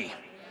 20,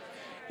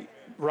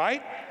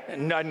 right?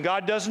 And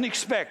God doesn't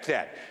expect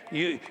that.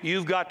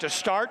 You've got to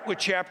start with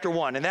chapter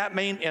 1. And that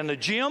means in the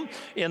gym,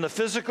 in the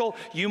physical,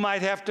 you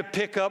might have to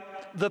pick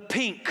up the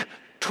pink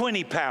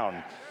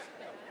 20-pound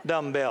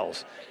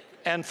dumbbells.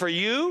 And for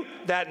you,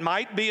 that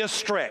might be a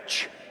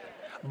stretch.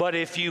 But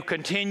if you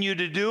continue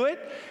to do it,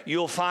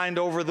 you'll find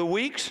over the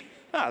weeks,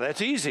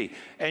 that's easy.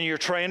 And your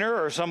trainer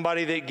or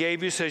somebody that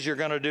gave you says you're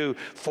going to do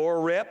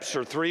 4 reps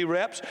or 3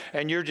 reps,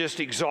 and you're just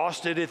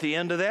exhausted at the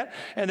end of that.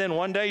 And then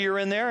one day you're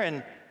in there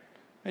and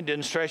it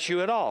didn't stretch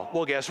you at all.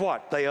 Well, guess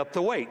what? They upped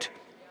the weight.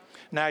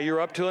 Now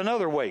you're up to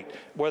another weight,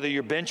 whether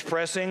you're bench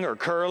pressing or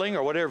curling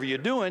or whatever you're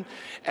doing.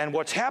 And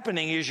what's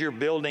happening is you're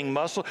building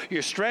muscle.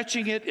 You're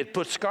stretching it. It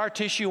puts scar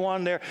tissue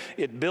on there.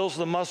 It builds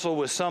the muscle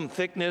with some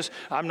thickness.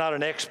 I'm not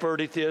an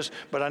expert at this,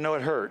 but I know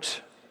it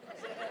hurts.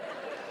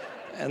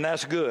 And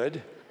that's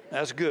good.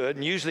 That's good.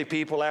 And usually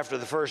people after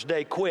the first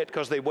day quit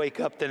because they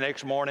wake up the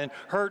next morning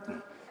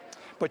hurting.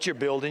 but you're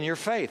building your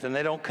faith, and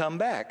they don't come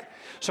back.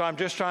 So I'm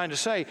just trying to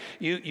say,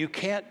 you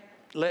can't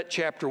let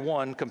chapter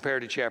 1 compare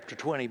to chapter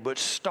 20, but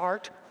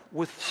start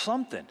with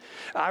something.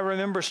 I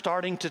remember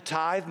starting to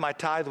tithe. My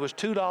tithe was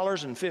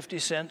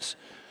 $2.50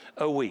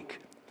 a week.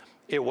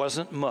 It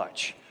wasn't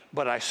much,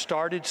 but I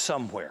started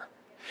somewhere.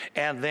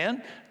 And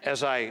then,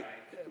 as I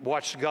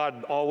watched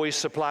God always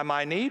supply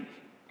my need,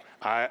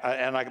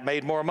 and I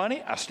made more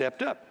money, I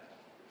stepped up.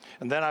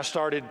 And then I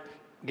started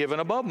giving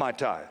above my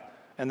tithe.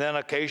 And then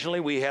occasionally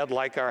we had,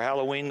 like our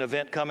Halloween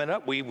event coming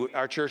up,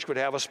 our church would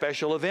have a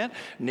special event,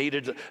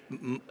 needed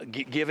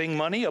giving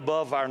money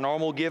above our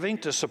normal giving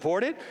to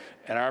support it.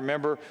 And I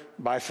remember,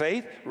 by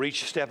faith,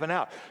 stepping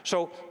out.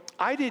 So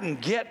I didn't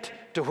get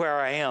to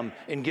where I am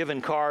in giving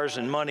cars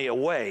and money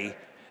away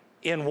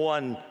in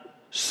one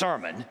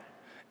sermon.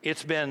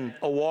 It's been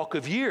a walk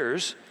of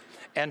years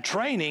and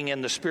training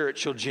in the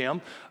spiritual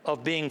gym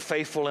of being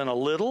faithful in a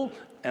little,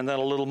 and then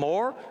a little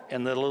more,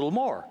 and then a little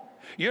more.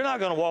 You're not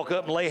going to walk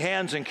up and lay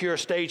hands and cure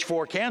stage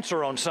 4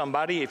 cancer on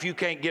somebody if you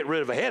can't get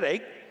rid of a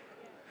headache.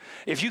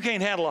 If you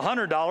can't handle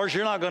 $100,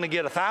 you're not going to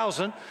get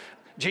 1,000.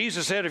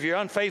 Jesus said, if you're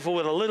unfaithful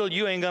with a little,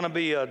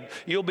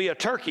 you'll be a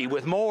turkey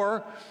with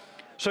more.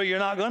 So you're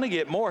not going to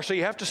get more. So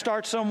you have to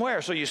start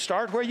somewhere. So you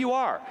start where you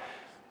are.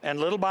 And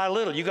little by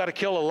little, you got to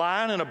kill a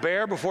lion and a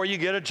bear before you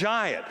get a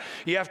giant.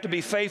 You have to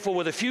be faithful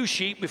with a few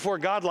sheep before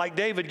God, like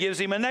David, gives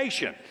him a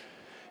nation.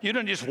 You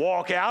don't just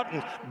walk out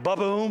and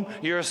ba-boom,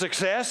 you're a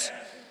success.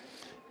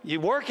 You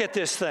work at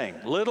this thing,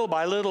 little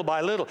by little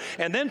by little.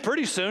 And then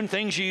pretty soon,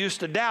 things you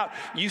used to doubt,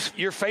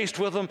 you're faced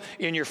with them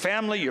in your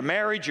family, your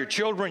marriage, your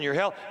children, your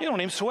health. You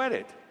don't even sweat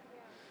it.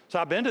 So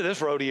I've been to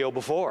this rodeo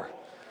before.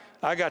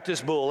 I got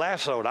this bull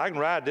lassoed. I can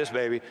ride this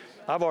baby.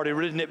 I've already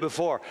ridden it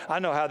before. I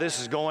know how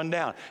this is going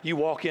down. You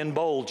walk in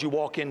bold. You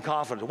walk in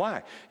confident.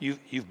 Why?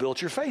 You've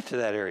built your faith to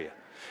that area.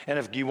 And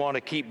if you want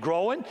to keep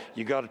growing,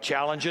 you got to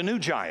challenge a new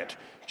giant.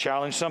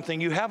 Challenge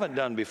something you haven't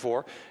done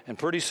before, and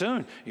pretty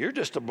soon you're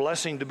just a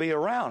blessing to be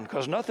around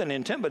because nothing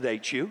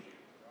intimidates you,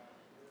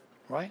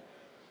 right?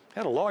 I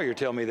had a lawyer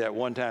tell me that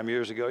one time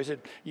years ago. He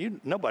said,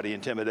 nobody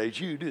intimidates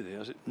you, do they?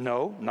 I said,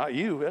 no, not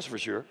you, that's for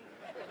sure.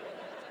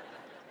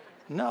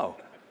 No,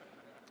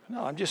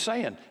 I'm just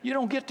saying, you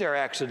don't get there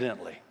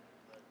accidentally.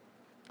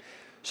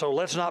 So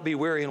let's not be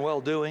weary in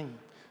well-doing,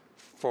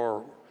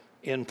 for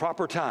in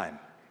proper time,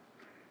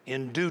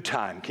 in due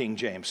time, King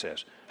James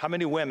says. How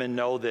many women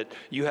know that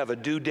you have a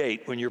due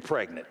date when you're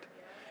pregnant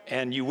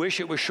and you wish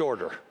it was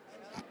shorter?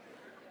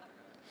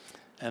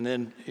 And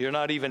then you're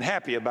not even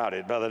happy about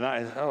it by the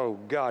night. Oh,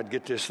 God,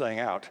 get this thing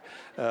out.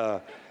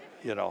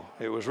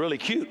 It was really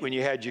cute when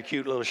you had your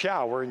cute little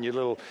shower and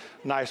your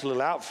nice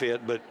little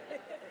outfit, but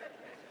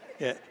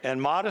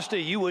and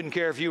modesty, you wouldn't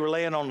care if you were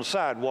laying on the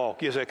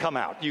sidewalk. You say, come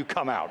out. You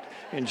come out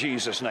in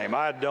Jesus' name.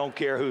 I don't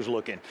care who's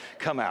looking.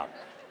 Come out.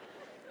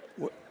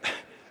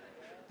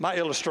 My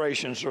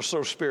illustrations are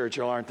so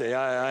spiritual, aren't they?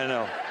 I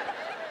know.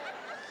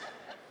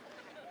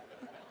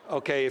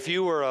 Okay, if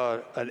you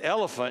were an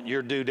elephant,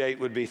 your due date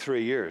would be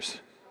 3 years.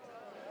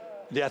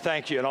 Yeah,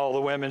 thank you. And all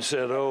the women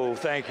said, oh,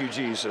 thank you,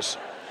 Jesus.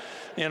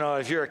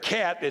 If you're a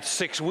cat, it's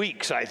 6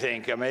 weeks, I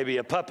think, or maybe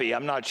a puppy.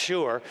 I'm not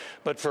sure.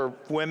 But for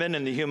women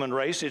in the human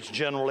race, it's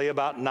generally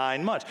about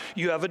 9 months.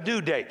 You have a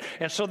due date.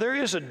 And so there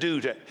is a due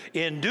date.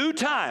 In due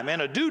time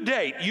and a due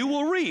date, you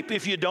will reap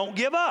if you don't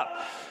give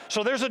up.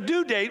 So there's a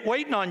due date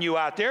waiting on you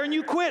out there, and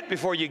you quit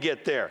before you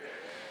get there.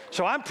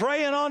 So I'm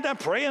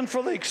praying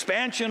for the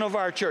expansion of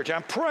our church.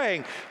 I'm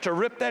praying to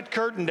rip that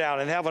curtain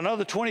down and have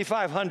another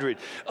 2,500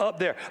 up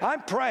there.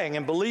 I'm praying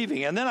and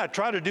believing, and then I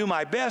try to do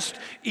my best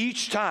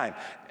each time,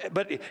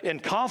 but in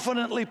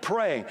confidently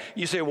praying.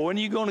 You say, well, when are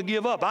you going to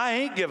give up? I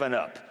ain't giving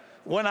up.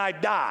 When I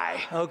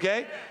die,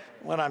 okay?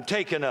 When I'm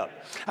taken up.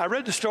 I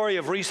read the story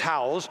of Rees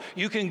Howells.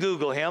 You can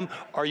Google him,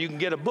 or you can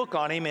get a book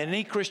on him in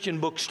any Christian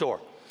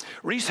bookstore.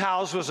 Rees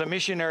Howells was a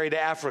missionary to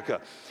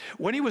Africa.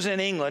 When he was in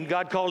England,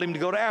 God called him to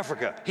go to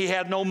Africa. He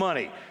had no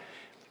money.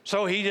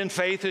 So he, in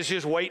faith, is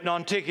just waiting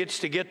on tickets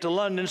to get to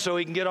London so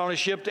he can get on a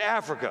ship to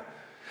Africa.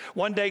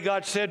 One day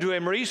God said to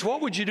him, Rees,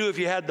 what would you do if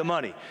you had the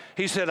money?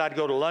 He said, I'd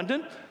go to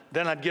London,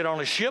 then I'd get on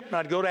a ship, and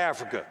I'd go to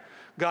Africa.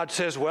 God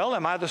says, well,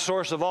 am I the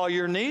source of all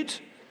your needs?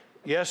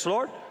 Yes,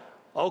 Lord.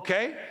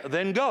 Okay,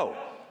 then go.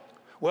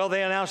 Well,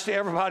 they announced to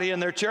everybody in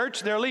their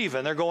church, they're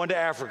leaving. They're going to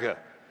Africa,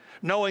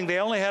 knowing they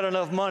only had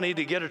enough money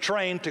to get a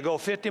train to go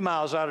 50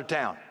 miles out of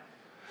town.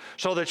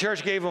 So the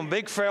church gave them a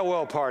big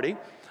farewell party.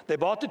 They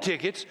bought the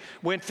tickets,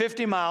 went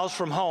 50 miles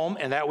from home,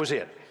 and that was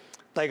it.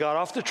 They got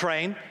off the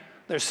train.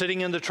 They're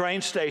sitting in the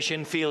train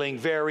station feeling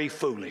very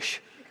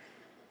foolish.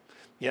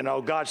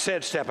 God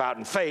said step out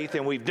in faith,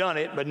 and we've done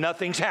it, but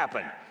nothing's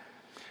happened.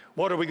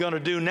 What are we going to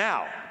do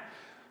now?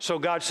 So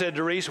God said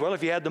to Rees, well,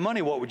 if you had the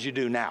money, what would you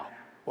do now?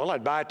 Well,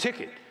 I'd buy a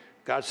ticket.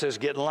 God says,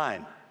 get in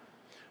line.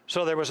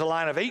 So there was a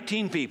line of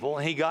 18 people,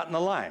 and he got in the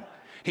line.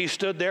 He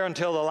stood there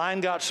until the line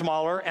got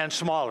smaller and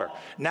smaller.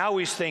 Now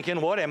he's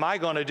thinking, what am I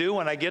going to do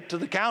when I get to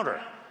the counter?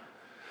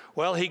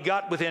 Well, he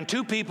got within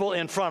 2 people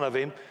in front of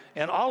him,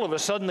 and all of a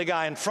sudden the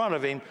guy in front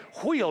of him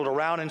wheeled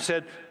around and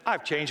said,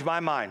 I've changed my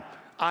mind.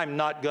 I'm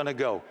not going to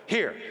go.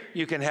 Here,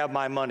 you can have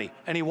my money.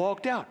 And he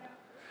walked out.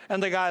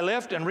 And the guy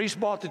left, and Reese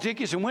bought the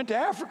tickets and went to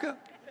Africa.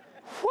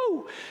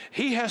 Whew!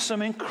 He has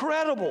some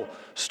incredible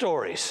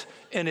stories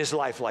in his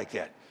life like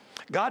that.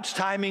 God's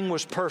timing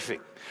was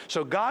perfect.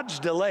 So God's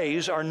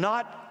delays are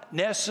not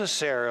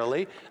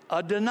necessarily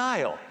a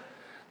denial.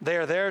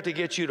 They're there to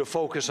get you to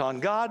focus on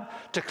God,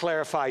 to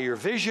clarify your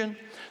vision.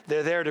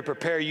 They're there to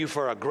prepare you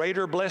for a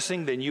greater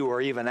blessing than you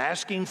are even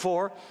asking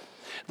for.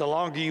 The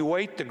longer you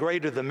wait, the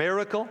greater the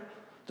miracle,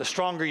 the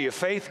stronger your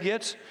faith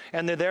gets,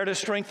 and they're there to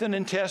strengthen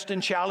and test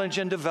and challenge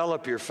and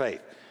develop your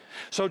faith.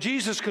 So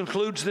Jesus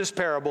concludes this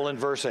parable in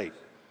verse 8.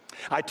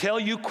 I tell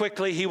you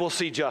quickly, he will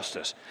see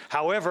justice.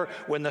 However,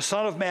 when the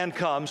Son of Man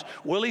comes,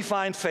 will he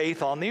find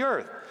faith on the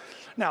earth?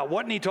 Now,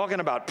 wasn't he talking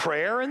about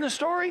prayer in the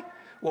story?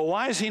 Well,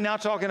 why is he now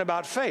talking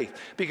about faith?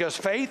 Because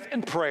faith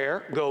and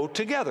prayer go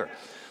together.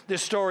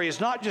 This story is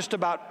not just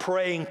about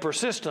praying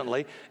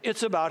persistently,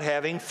 it's about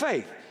having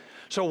faith.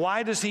 So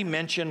why does he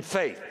mention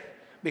faith?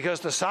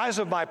 Because the size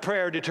of my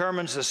prayer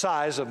determines the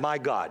size of my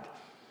God.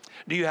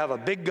 Do you have a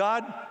big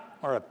God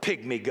or a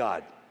pygmy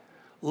God?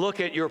 Look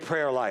at your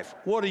prayer life.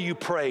 What are you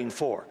praying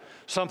for?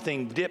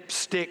 Something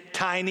dipstick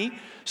tiny,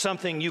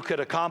 something you could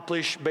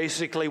accomplish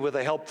basically with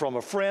the help from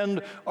a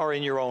friend or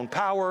in your own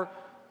power.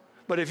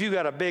 But if you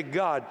got a big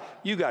God,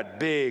 you got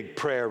big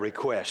prayer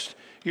requests.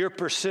 Your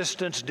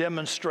persistence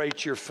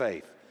demonstrates your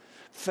faith.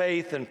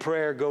 Faith and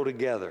prayer go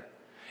together.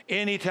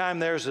 Anytime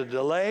there's a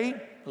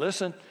delay,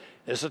 listen,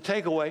 it's a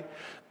takeaway.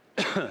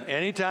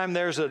 Anytime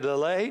there's a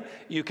delay,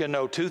 you can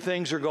know two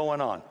things are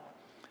going on.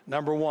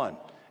 Number one,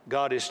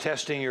 God is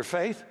testing your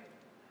faith.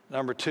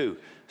 Number two,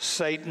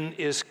 Satan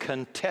is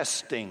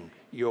contesting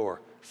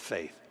your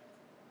faith.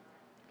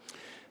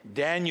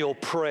 Daniel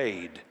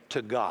prayed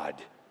to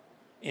God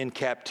in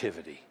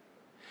captivity.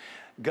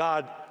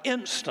 God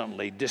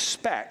instantly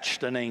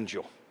dispatched an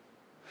angel.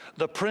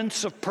 The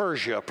prince of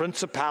Persia, a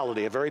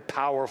principality, a very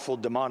powerful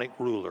demonic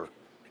ruler,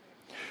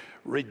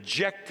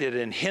 rejected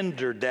and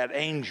hindered that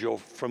angel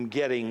from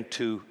getting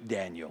to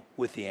Daniel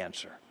with the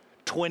answer.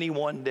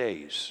 21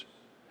 days.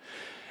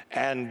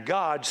 And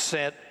God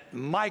sent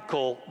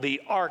Michael,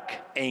 the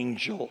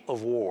archangel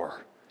of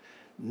war,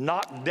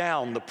 knocked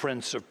down the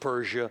prince of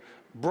Persia,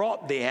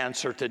 brought the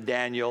answer to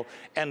Daniel,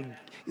 and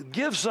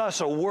gives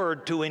us a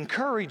word to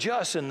encourage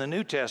us in the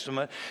New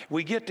Testament.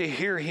 We get to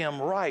hear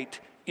him write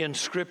in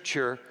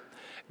Scripture,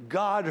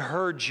 God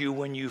heard you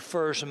when you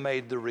first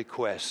made the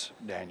request,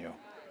 Daniel.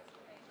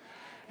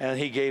 And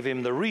he gave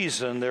him the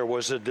reason there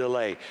was a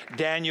delay.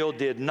 Daniel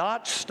did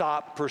not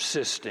stop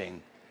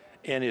persisting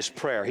in his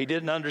prayer. He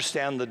didn't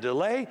understand the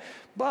delay,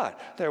 but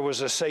there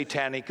was a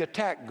satanic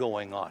attack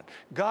going on.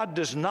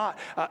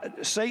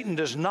 Satan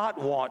does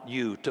not want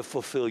you to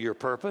fulfill your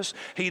purpose.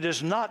 He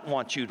does not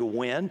want you to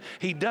win.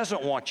 He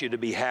doesn't want you to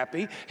be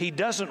happy. He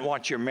doesn't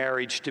want your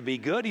marriage to be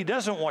good. He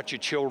doesn't want your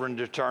children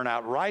to turn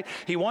out right.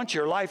 He wants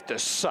your life to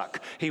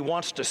suck. He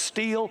wants to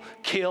steal,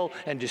 kill,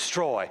 and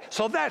destroy.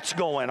 So that's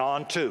going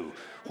on too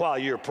while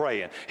you're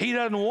praying. He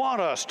doesn't want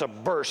us to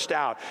burst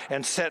out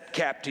and set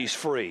captives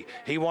free.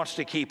 He wants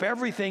to keep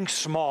everything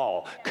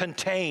small,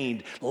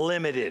 contained,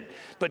 limited.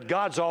 But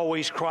God's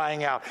always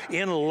crying out,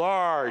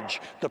 enlarge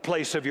the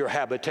place of your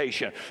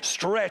habitation.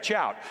 Stretch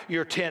out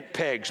your tent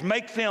pegs.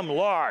 Make them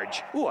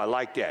large. Ooh, I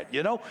like that.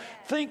 You know,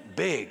 think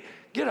big.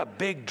 Get a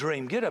big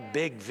dream. Get a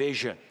big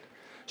vision.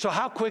 So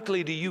how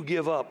quickly do you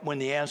give up when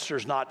the answer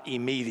is not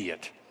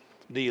immediate?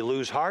 Do you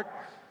lose heart?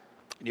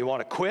 Do you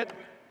want to quit?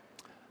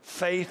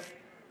 Faith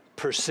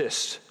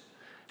persists.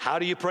 How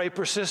do you pray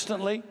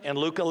persistently? In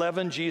Luke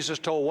 11, Jesus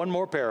told one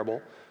more parable.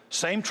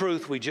 Same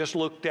truth we just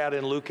looked at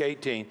in Luke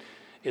 18.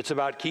 It's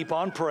about keep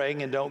on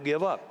praying and don't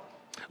give up.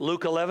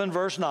 Luke 11,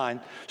 verse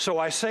 9. So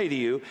I say to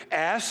you,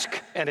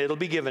 ask and it'll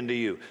be given to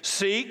you.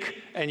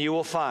 Seek and you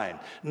will find.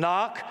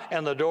 Knock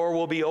and the door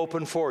will be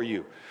open for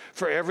you.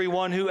 For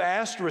everyone who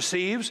asks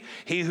receives,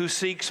 he who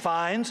seeks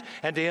finds,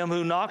 and to him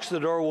who knocks the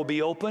door will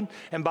be open.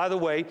 And by the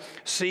way,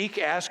 seek,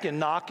 ask, and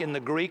knock in the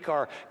Greek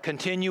are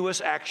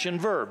continuous action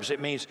verbs. It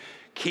means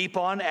keep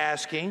on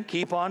asking,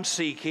 keep on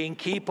seeking,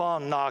 keep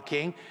on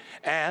knocking,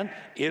 and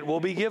it will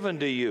be given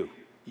to you.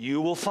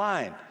 You will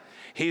find.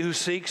 He who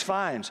seeks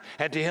finds,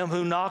 and to him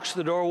who knocks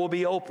the door will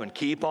be open.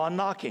 Keep on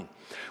knocking.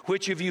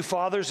 Which of you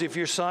fathers, if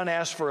your son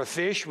asks for a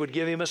fish, would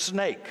give him a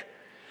snake?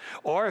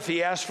 Or if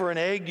he asked for an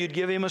egg, you'd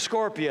give him a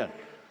scorpion.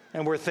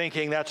 And we're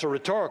thinking that's a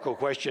rhetorical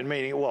question,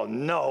 meaning, well,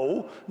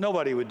 no,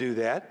 nobody would do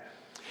that.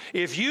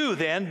 If you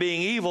then,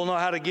 being evil, know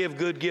how to give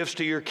good gifts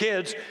to your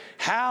kids,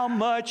 how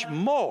much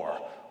more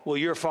will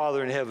your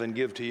Father in heaven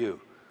give to you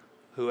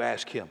who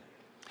ask him?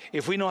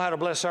 If we know how to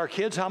bless our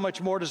kids, how much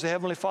more does the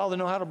Heavenly Father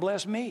know how to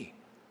bless me?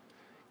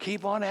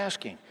 Keep on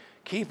asking.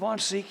 Keep on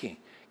seeking.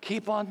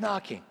 Keep on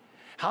knocking.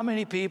 How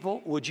many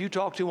people would you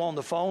talk to on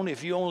the phone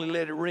if you only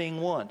let it ring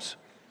once?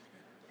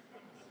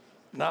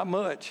 Not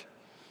much.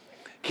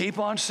 Keep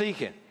on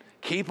seeking.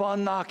 Keep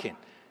on knocking.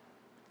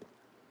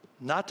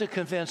 Not to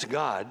convince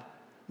God,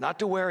 not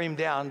to wear him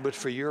down, but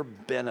for your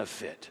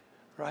benefit,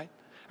 right?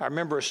 I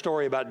remember a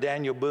story about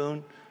Daniel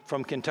Boone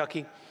from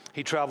Kentucky.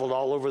 He traveled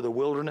all over the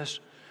wilderness.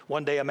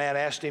 One day a man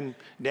asked him,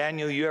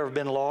 Daniel, you ever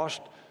been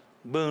lost?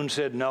 Boone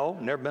said, no,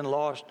 never been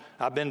lost.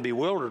 I've been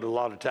bewildered a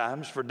lot of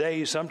times for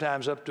days,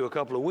 sometimes up to a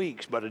couple of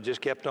weeks, but it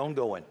just kept on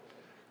going.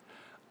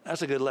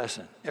 That's a good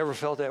lesson. Ever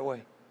felt that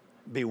way?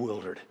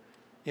 Bewildered.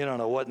 You don't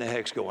know what in the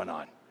heck's going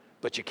on,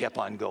 but you kept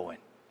on going.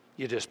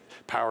 You just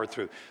powered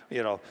through.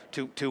 You know,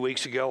 two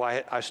weeks ago,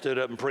 I stood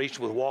up and preached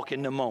with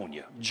walking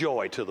pneumonia,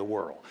 joy to the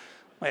world.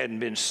 I hadn't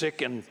been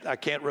sick, and I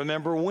can't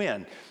remember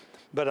when,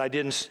 but I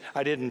didn't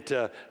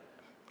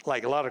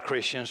like a lot of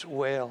Christians,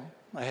 well,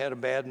 I had a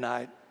bad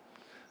night.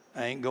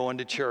 I ain't going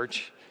to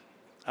church.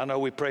 I know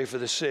we pray for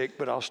the sick,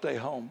 but I'll stay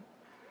home.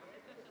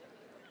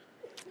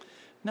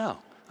 No,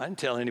 I didn't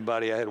tell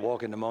anybody I had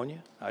walking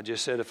pneumonia. I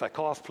just said, if I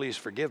cough, please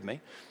forgive me.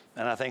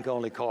 And I think I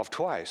only coughed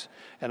twice.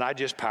 And I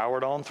just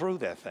powered on through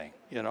that thing,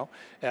 you know.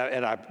 But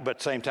at the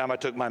same time, I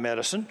took my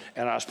medicine,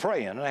 and I was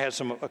praying. And I had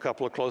a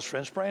couple of close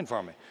friends praying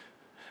for me.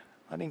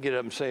 I didn't get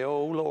up and say,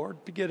 oh, Lord,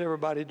 get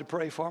everybody to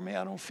pray for me.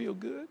 I don't feel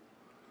good.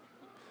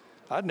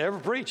 I'd never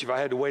preach if I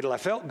had to wait till I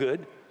felt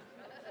good.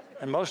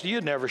 And most of you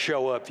would never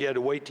show up if you had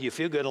to wait till you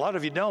feel good. A lot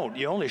of you don't.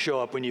 You only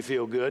show up when you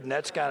feel good, and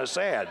that's kind of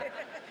sad.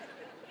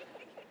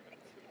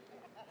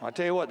 I'll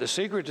tell you what, the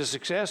secret to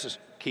success is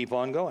keep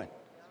on going.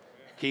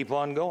 Keep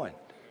on going.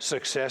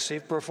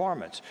 Successive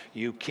performance.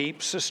 You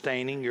keep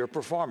sustaining your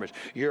performance.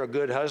 You're a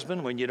good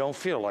husband when you don't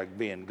feel like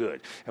being good,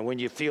 and when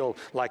you feel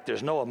like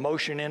there's no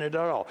emotion in it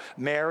at all.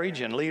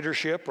 Marriage and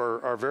leadership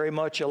are very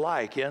much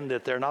alike in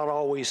that they're not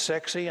always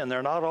sexy and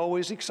they're not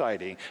always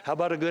exciting. How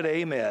about a good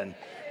amen?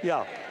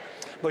 Yeah.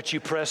 But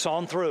you press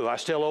on through. I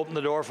still open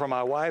the door for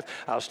my wife.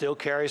 I'll still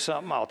carry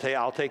something.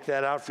 I'll take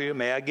that out for you.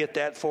 May I get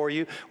that for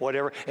you?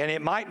 Whatever. And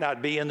it might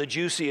not be in the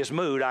juiciest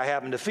mood I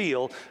happen to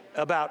feel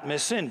about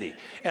Miss Cindy.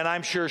 And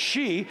I'm sure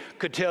she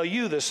could tell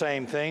you the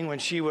same thing when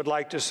she would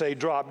like to say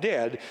drop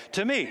dead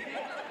to me.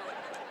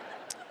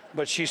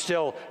 But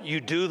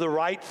you do the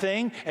right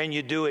thing, and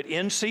you do it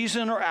in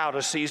season or out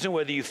of season,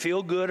 whether you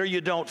feel good or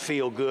you don't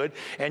feel good,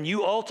 and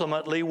you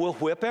ultimately will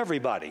whip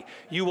everybody.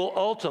 You will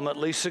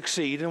ultimately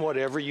succeed in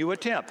whatever you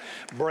attempt.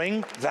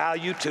 Bring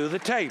value to the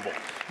table.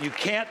 You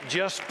can't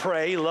just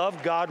pray,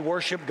 love God,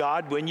 worship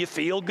God when you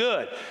feel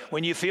good.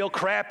 When you feel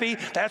crappy,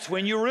 that's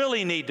when you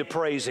really need to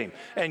praise Him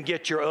and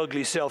get your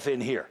ugly self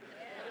in here.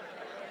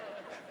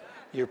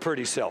 Your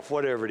pretty self,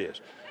 whatever it is.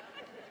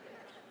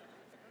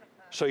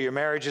 So your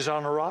marriage is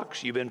on the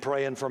rocks. You've been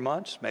praying for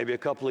months, maybe a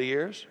couple of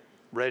years,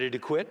 ready to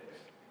quit,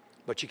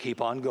 but you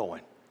keep on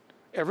going.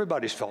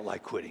 Everybody's felt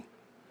like quitting.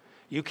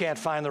 You can't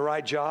find the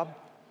right job.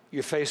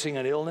 You're facing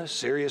an illness,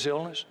 serious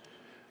illness.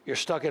 You're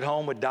stuck at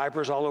home with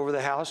diapers all over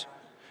the house.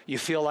 You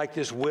feel like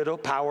this widow,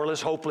 powerless,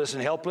 hopeless,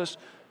 and helpless.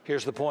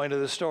 Here's the point of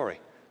the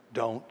story.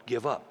 Don't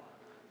give up.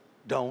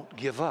 Don't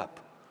give up.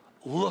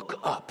 Look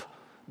up.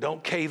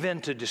 Don't cave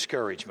into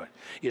discouragement.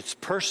 It's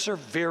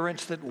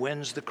perseverance that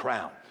wins the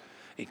crown.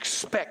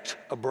 Expect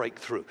a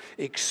breakthrough.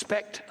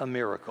 Expect a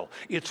miracle.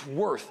 It's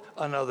worth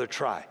another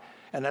try.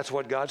 And that's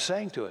what God's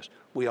saying to us.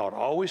 We ought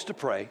always to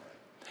pray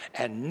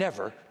and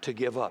never to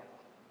give up.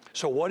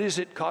 So what is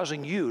it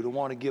causing you to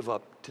want to give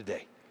up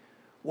today?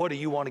 What do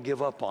you want to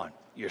give up on?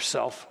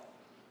 Yourself,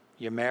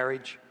 your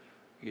marriage,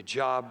 your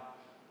job,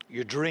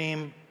 your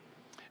dream?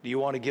 Do you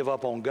want to give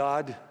up on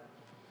God?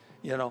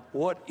 You know,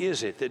 what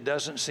is it that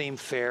doesn't seem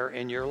fair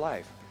in your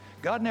life?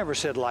 God never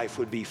said life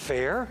would be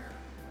fair.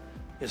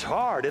 It's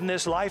hard. In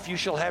this life, you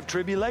shall have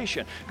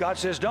tribulation. God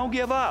says, don't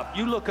give up.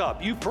 You look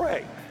up. You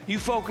pray. You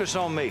focus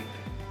on me.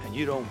 And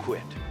you don't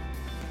quit.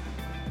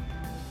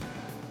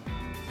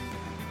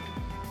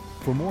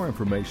 For more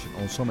information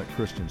on Summit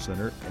Christian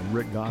Center and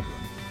Rick Godwin,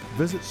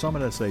 visit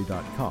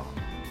summitsa.com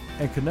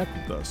and connect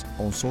with us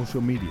on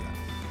social media.